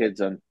see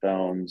kids on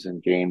phones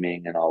and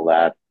gaming and all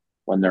that.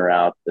 When they're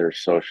out, they're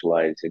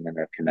socializing and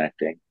they're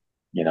connecting.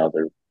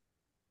 They're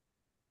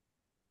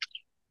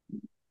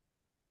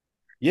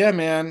Yeah,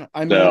 man.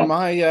 I mean, so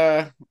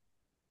my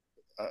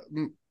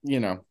you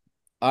know,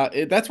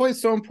 that's why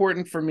it's so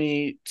important for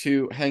me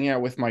to hang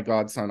out with my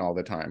godson all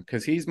the time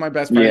because he's my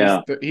best friend.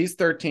 yeah, He's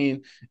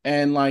 13,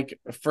 and like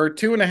for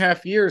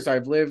 2.5 years,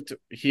 I've lived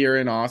here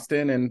in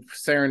Austin, and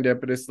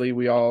serendipitously,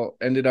 we all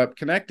ended up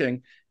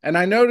connecting. And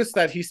I noticed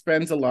that he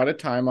spends a lot of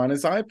time on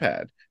his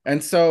iPad,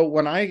 and so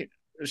when I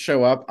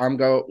show up,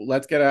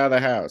 let's get out of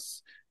the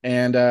house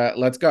and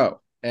let's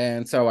go.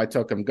 And so I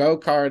took him go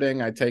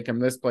karting. I take him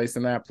this place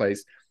and that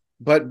place.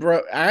 But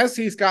bro, as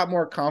he's got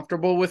more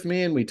comfortable with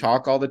me and we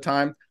talk all the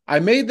time, I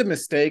made the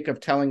mistake of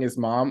telling his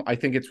mom, I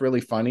think it's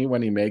really funny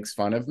when he makes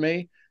fun of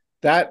me.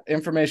 That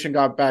information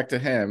got back to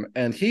him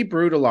and he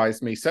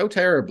brutalized me so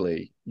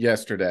terribly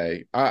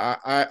yesterday.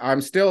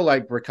 I'm still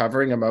like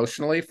recovering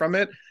emotionally from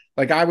it.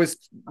 Like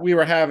we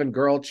were having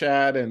girl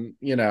chat and,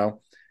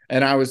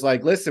 and I was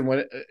like, listen,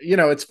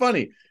 it's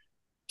funny.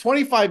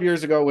 25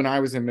 years ago when I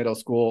was in middle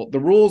school, the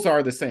rules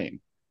are the same.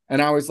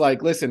 And I was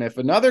like, listen, if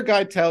another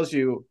guy tells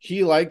you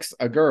he likes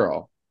a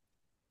girl,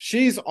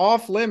 she's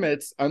off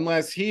limits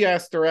unless he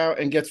asks her out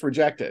and gets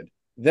rejected.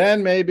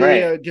 Then maybe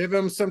right, give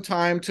him some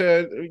time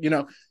to.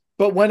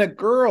 But when a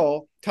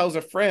girl tells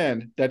a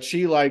friend that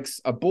she likes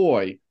a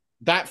boy,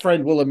 that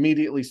friend will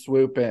immediately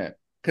swoop in.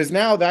 Because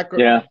now that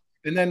girl, yeah,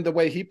 and then the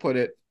way he put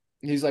it,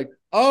 he's like,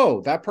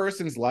 oh, that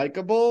person's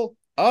likable.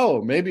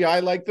 Oh, maybe I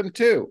like them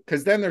too.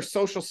 Because then their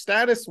social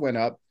status went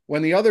up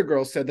when the other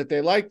girl said that they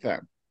liked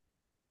them.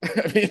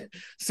 I mean,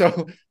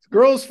 so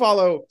girls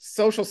follow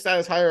social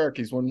status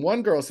hierarchies. When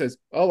one girl says,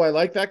 "Oh, I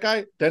like that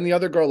guy," then the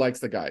other girl likes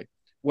the guy.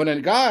 When a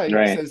guy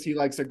right, says he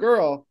likes a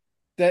girl,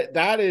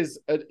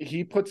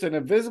 he puts an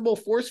invisible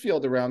force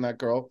field around that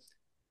girl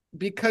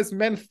because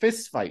men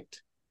fist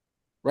fight,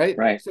 right?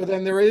 right. So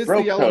then there is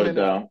Bro the code element of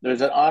though.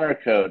 There's an honor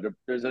code.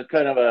 There's a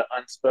kind of a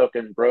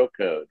unspoken bro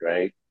code,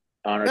 right?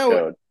 Honor no,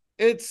 code.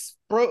 it's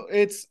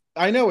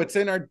I know it's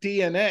in our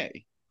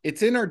DNA.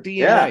 It's in our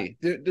Yeah, DNA.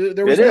 There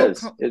it was no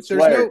is. It's there's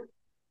wired. no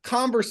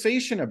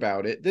conversation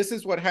about it. This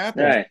is what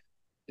happens. Right.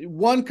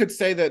 One could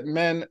say that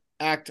men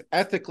act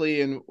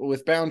ethically and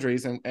with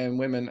boundaries and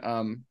women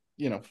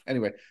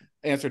anyway,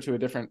 answer to a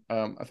different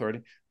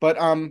authority. But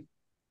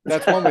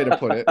that's one way to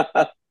put it.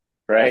 That's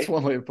right.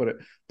 one way to put it.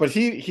 But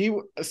he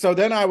so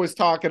then I was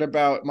talking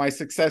about my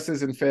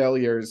successes and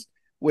failures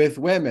with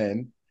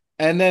women,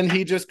 and then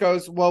he just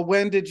goes, "Well,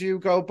 when did you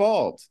go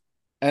bald?"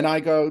 And I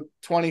go,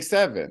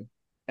 27,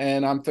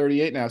 and I'm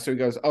 38 now. So he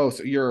goes, "Oh,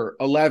 so you're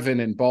 11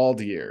 in bald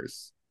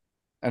years."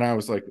 And I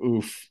was like,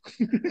 "Oof."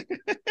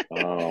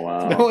 Oh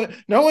wow.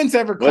 No one's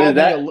ever What called did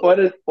me that? a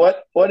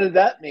What did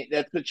that mean?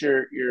 That's what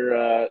your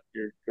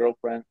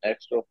girlfriend,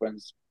 ex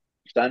girlfriend's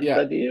son yeah,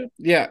 said to you?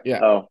 yeah, yeah.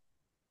 Oh,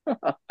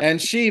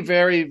 And she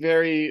very,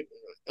 very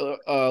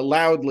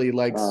loudly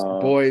likes uh,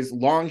 boys,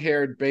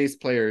 long-haired bass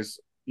players.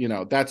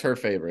 That's her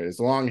favorite is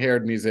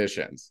long-haired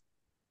musicians.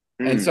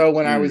 And mm, so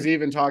when I was mm.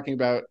 even talking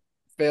about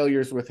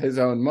failures with his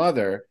own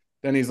mother,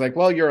 then he's like,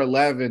 "Well, you're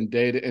 11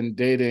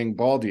 dating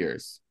bald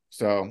ears,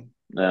 so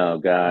Oh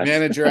gosh.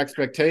 manage your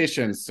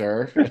expectations,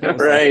 sir." And I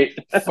was like, Right.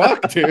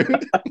 "Fuck,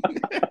 dude."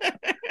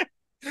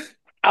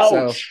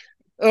 So, Ouch.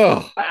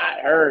 oh, That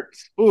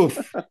hurts.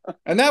 oof.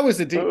 And that was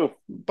Oof.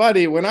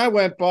 buddy. When I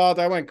went bald,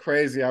 I went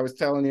crazy. I was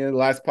telling you in the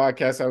last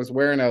podcast, I was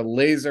wearing a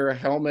laser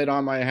helmet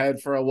on my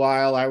head for a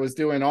while. I was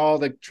doing all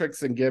the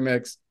tricks and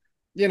gimmicks.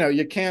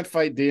 You can't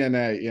fight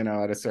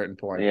DNA, at a certain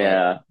point,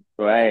 Yeah.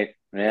 Right.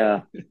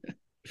 Yeah.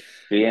 but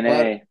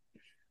DNA.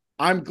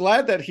 I'm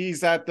glad that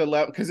he's at the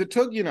level because it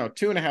took,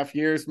 2.5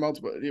 years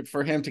multiple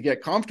for him to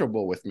get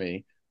comfortable with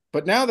me.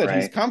 But now that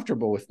he's Right.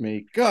 comfortable with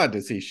me, God,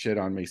 does he shit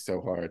on me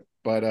so hard.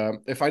 But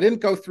if I didn't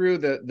go through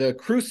the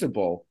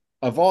crucible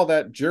of all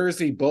that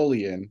Jersey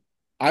bullying,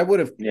 I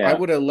Yeah.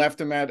 would have left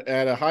him at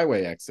a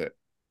highway exit.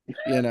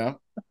 You know,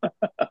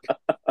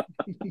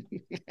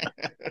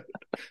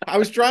 I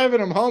was driving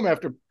him home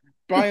after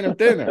buying him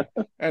dinner,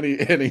 and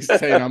he's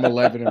saying I'm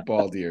 11 and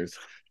bald ears.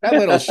 That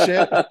little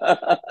shit.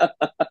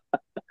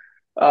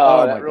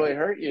 Oh, Oh that my really god.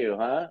 hurt you,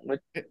 huh?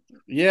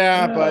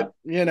 Yeah, Yeah.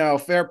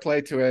 but fair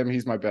play to him.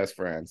 He's my best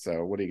friend.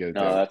 So what are you gonna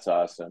No, do? that's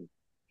awesome.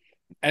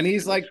 And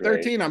he's That's like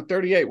great. 13. I'm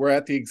 38. We're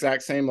at the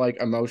exact same like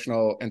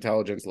emotional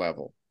intelligence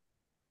level.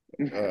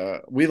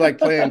 We like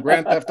playing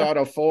Grand Theft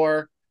Auto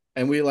 4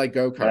 and we like Right.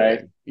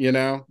 go-karting.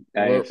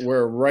 We're Nice.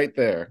 we're right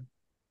there.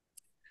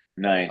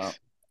 Uh, Nice.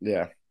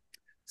 yeah.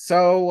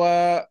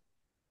 So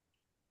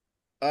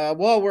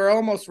well, we're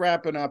almost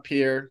wrapping up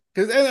here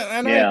because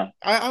and Yeah.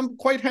 I'm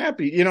quite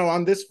happy.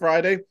 On this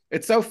Friday,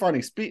 it's so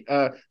funny.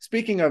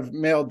 Speaking of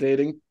male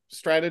dating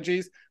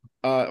strategies,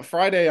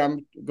 Friday,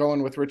 I'm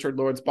going with Richard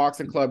Lord's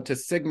Boxing Club to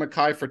Sigma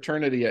Chi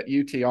Fraternity at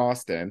UT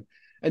Austin.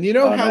 And you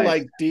know Oh, how nice.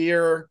 like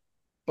deer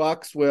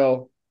bucks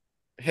will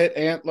hit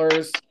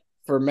antlers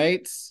for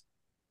mates?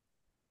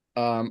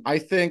 I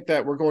think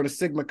that we're going to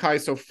Sigma Chi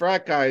so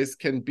frat guys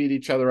can beat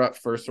each other up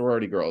for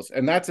sorority girls.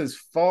 And that's as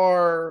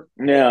far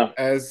Yeah.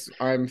 as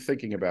I'm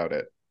thinking about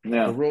it. The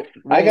No, I rules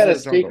got of a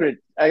the jungle. secret.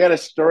 I got a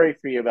story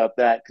for you about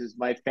that because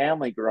my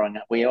family growing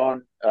up, we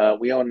own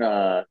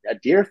a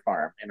deer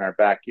farm in our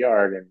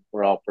backyard, and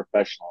we're all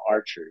professional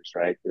archers,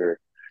 right? There,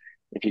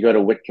 if you go to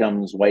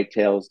Whitcomb's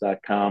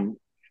whitetails.com.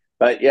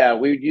 But yeah,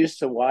 we used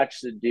to watch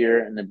the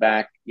deer in the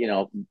back,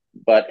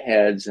 butt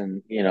heads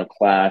and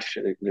clash.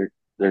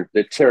 They're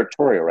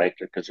territorial, right?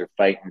 Because they're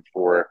fighting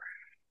for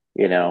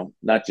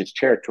not just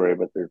territory,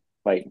 but they're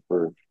fighting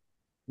for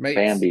Mates.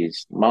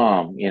 Bambi's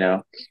mom.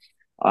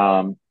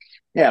 Um,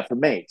 yeah, for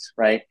mates,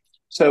 right?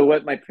 So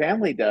what my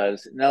family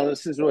does now,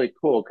 this is really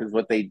cool because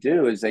what they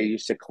do is they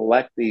used to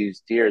collect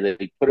these deer.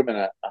 They put them in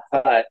a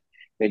hut.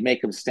 They'd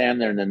make them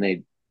stand there, and then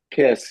they'd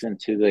piss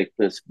into like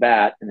this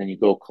vat, and then you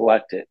go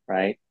collect it,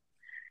 right?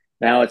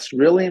 Now it's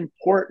really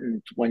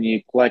important when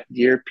you collect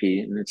deer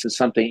pee, and this is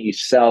something you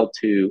sell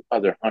to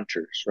other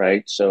hunters,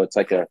 right? So it's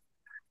like a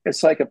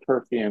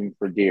perfume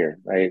for deer,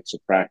 right? It's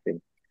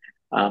attracting.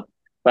 Um,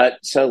 but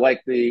so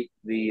like the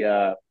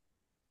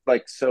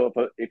like so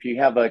if you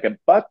have like a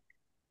buck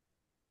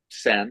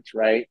scent,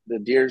 right, the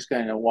deer's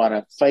going to want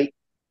to fight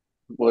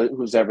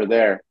who's ever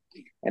there.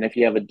 And if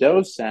you have a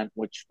doe scent,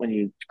 which when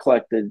you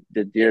collect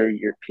the deer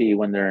your pee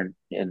when they're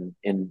in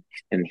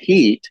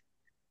heat,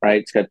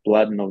 right, it's got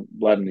blood in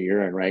the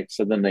urine, right?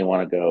 So then they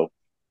want to go,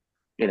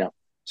 you know.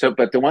 So,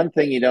 but the one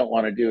thing you don't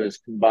want to do is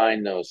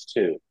combine those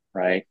two,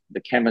 right?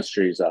 The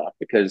chemistry's off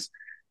because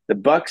the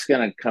buck's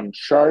going to come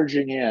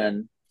charging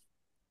in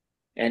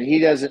and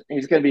he's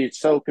going to be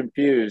so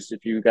confused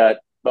if you got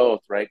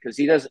both, right? Because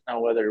he doesn't know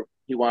whether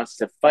he wants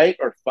to fight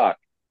or fuck.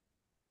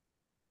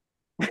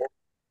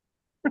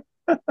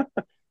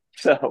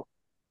 So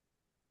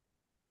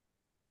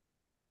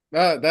do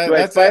I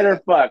That's fight a,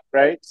 or fuck,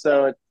 right?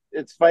 So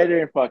it's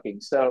fighting and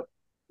fucking. So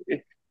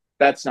it,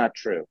 that's not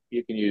true.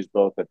 You can use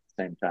both at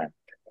the same time,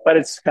 but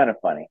it's kind of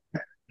funny,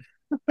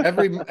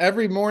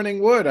 every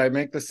morning would I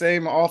make the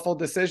same awful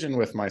decision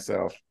with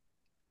myself.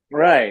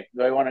 right?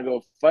 Do I want to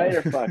go fight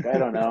or fuck? I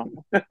don't know.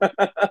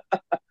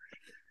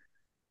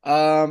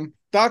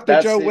 Dr.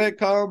 That's Joe the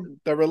Whitcomb,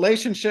 the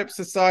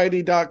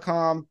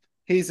relationshipsociety.com.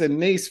 He's in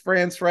Nice,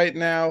 France right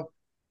now.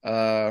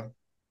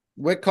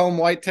 Whitcomb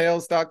White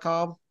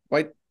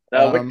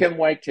Whitcomb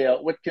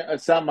Whitetail. Whitcomb,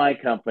 it's not my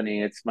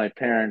company. It's my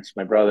parents,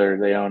 my brother.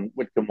 They own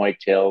Whitcomb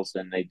Whitetails,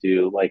 and they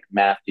do like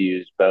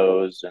Matthews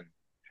bows, and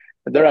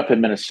they're up in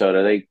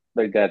Minnesota.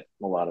 They got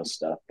a lot of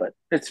stuff, but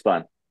it's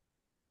fun.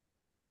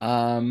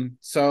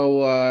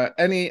 So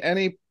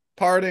any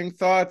parting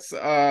thoughts,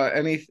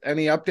 any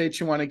updates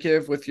you want to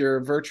give with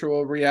your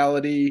virtual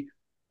reality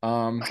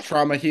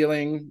trauma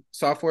healing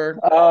software?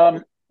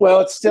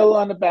 Well, it's still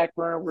on the back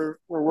burner.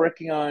 We're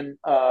working on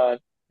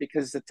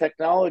because the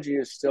technology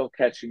is still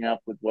catching up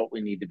with what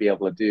we need to be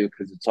able to do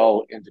because it's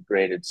all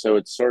integrated. So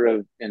it's sort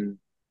of in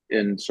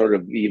sort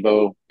of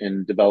Evo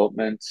in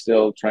development,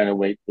 still trying to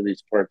wait for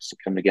these parts to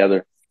come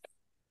together.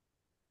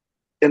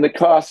 And the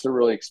costs are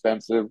really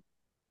expensive.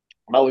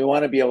 But we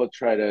want to be able to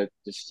try to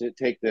just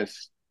take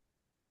this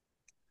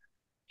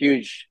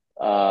huge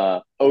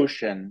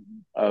ocean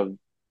of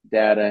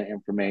data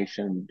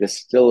information,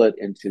 distill it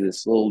into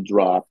this little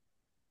drop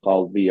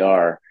called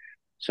VR.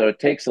 So it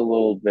takes a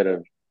lot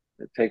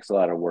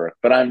of work,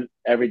 but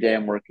every day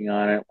I'm working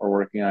on it. We're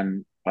working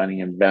on finding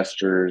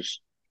investors,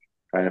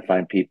 trying to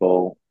find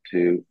people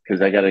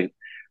because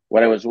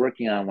what I was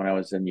working on when I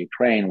was in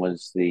Ukraine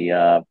was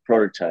the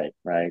prototype,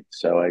 right?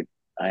 So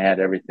I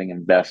had everything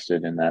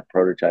invested in that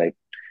prototype.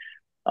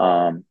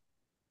 My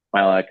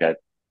life got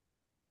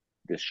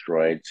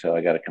destroyed, so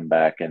I got to come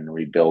back and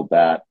rebuild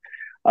that.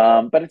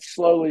 But it's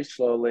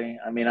slowly.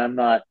 I mean, I'm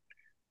not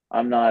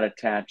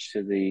attached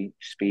to the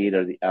speed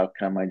or the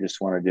outcome. I just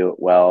want to do it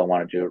well. I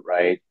want to do it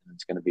right.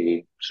 It's going to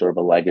be sort of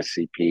a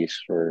legacy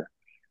piece for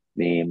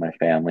me and my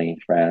family,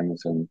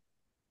 friends, and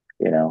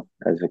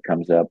as it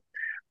comes up.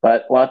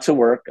 But lots of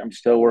work. I'm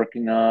still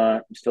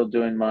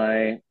doing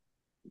my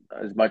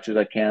as much as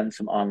I can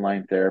some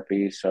online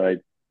therapy. So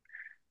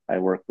I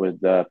work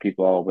with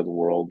people all over the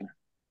world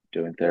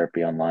doing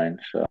therapy online.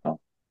 So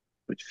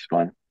which is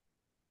fun.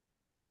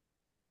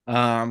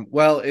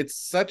 Well, it's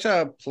such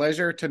a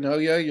pleasure to know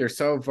you. You're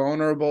so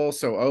vulnerable,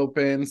 so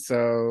open,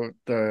 so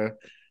the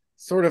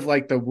sort of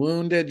like the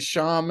wounded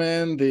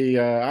shaman, the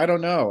I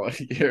don't know.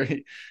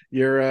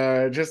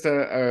 You're just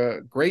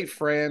a great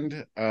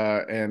friend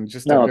and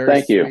just a No, very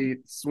thank you.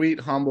 sweet,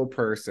 humble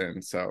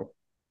person. So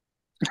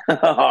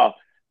Oh,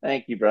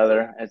 thank you,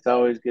 brother. It's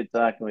always good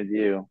talking with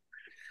you.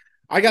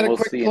 I got And a we'll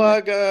quick see you.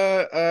 plug.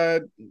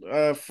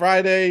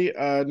 Friday,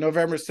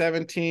 November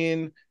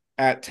 17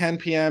 at 10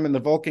 p.m. in the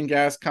Vulcan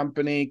Gas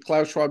Company.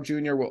 Klaus Schwab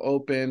Jr. will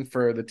open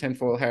for the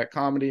Tinfoil Hat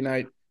Comedy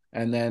Night,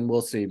 and then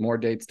we'll see more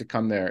dates to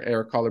come there.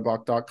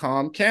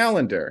 EricHollerbach.com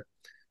calendar.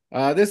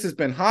 This has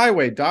been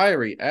Highway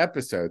Diary,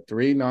 episode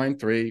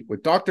 393,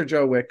 with Dr.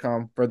 Joe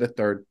Whitcomb for the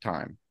third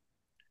time.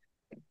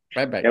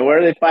 Bye bye. And where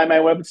do they find my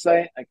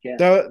website? I can't.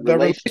 The Relationshipsociety.com.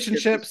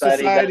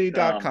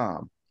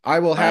 relationshipsociety.com. I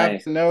will have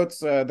Nice. the notes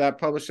that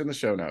published in the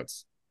show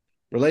notes.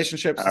 All right.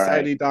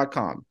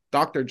 Relationshipsociety.com.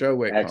 Dr. Joe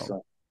Whitcomb.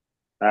 Excellent.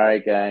 All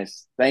right,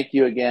 guys. Thank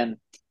you again.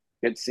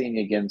 Good seeing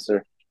you again,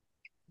 sir.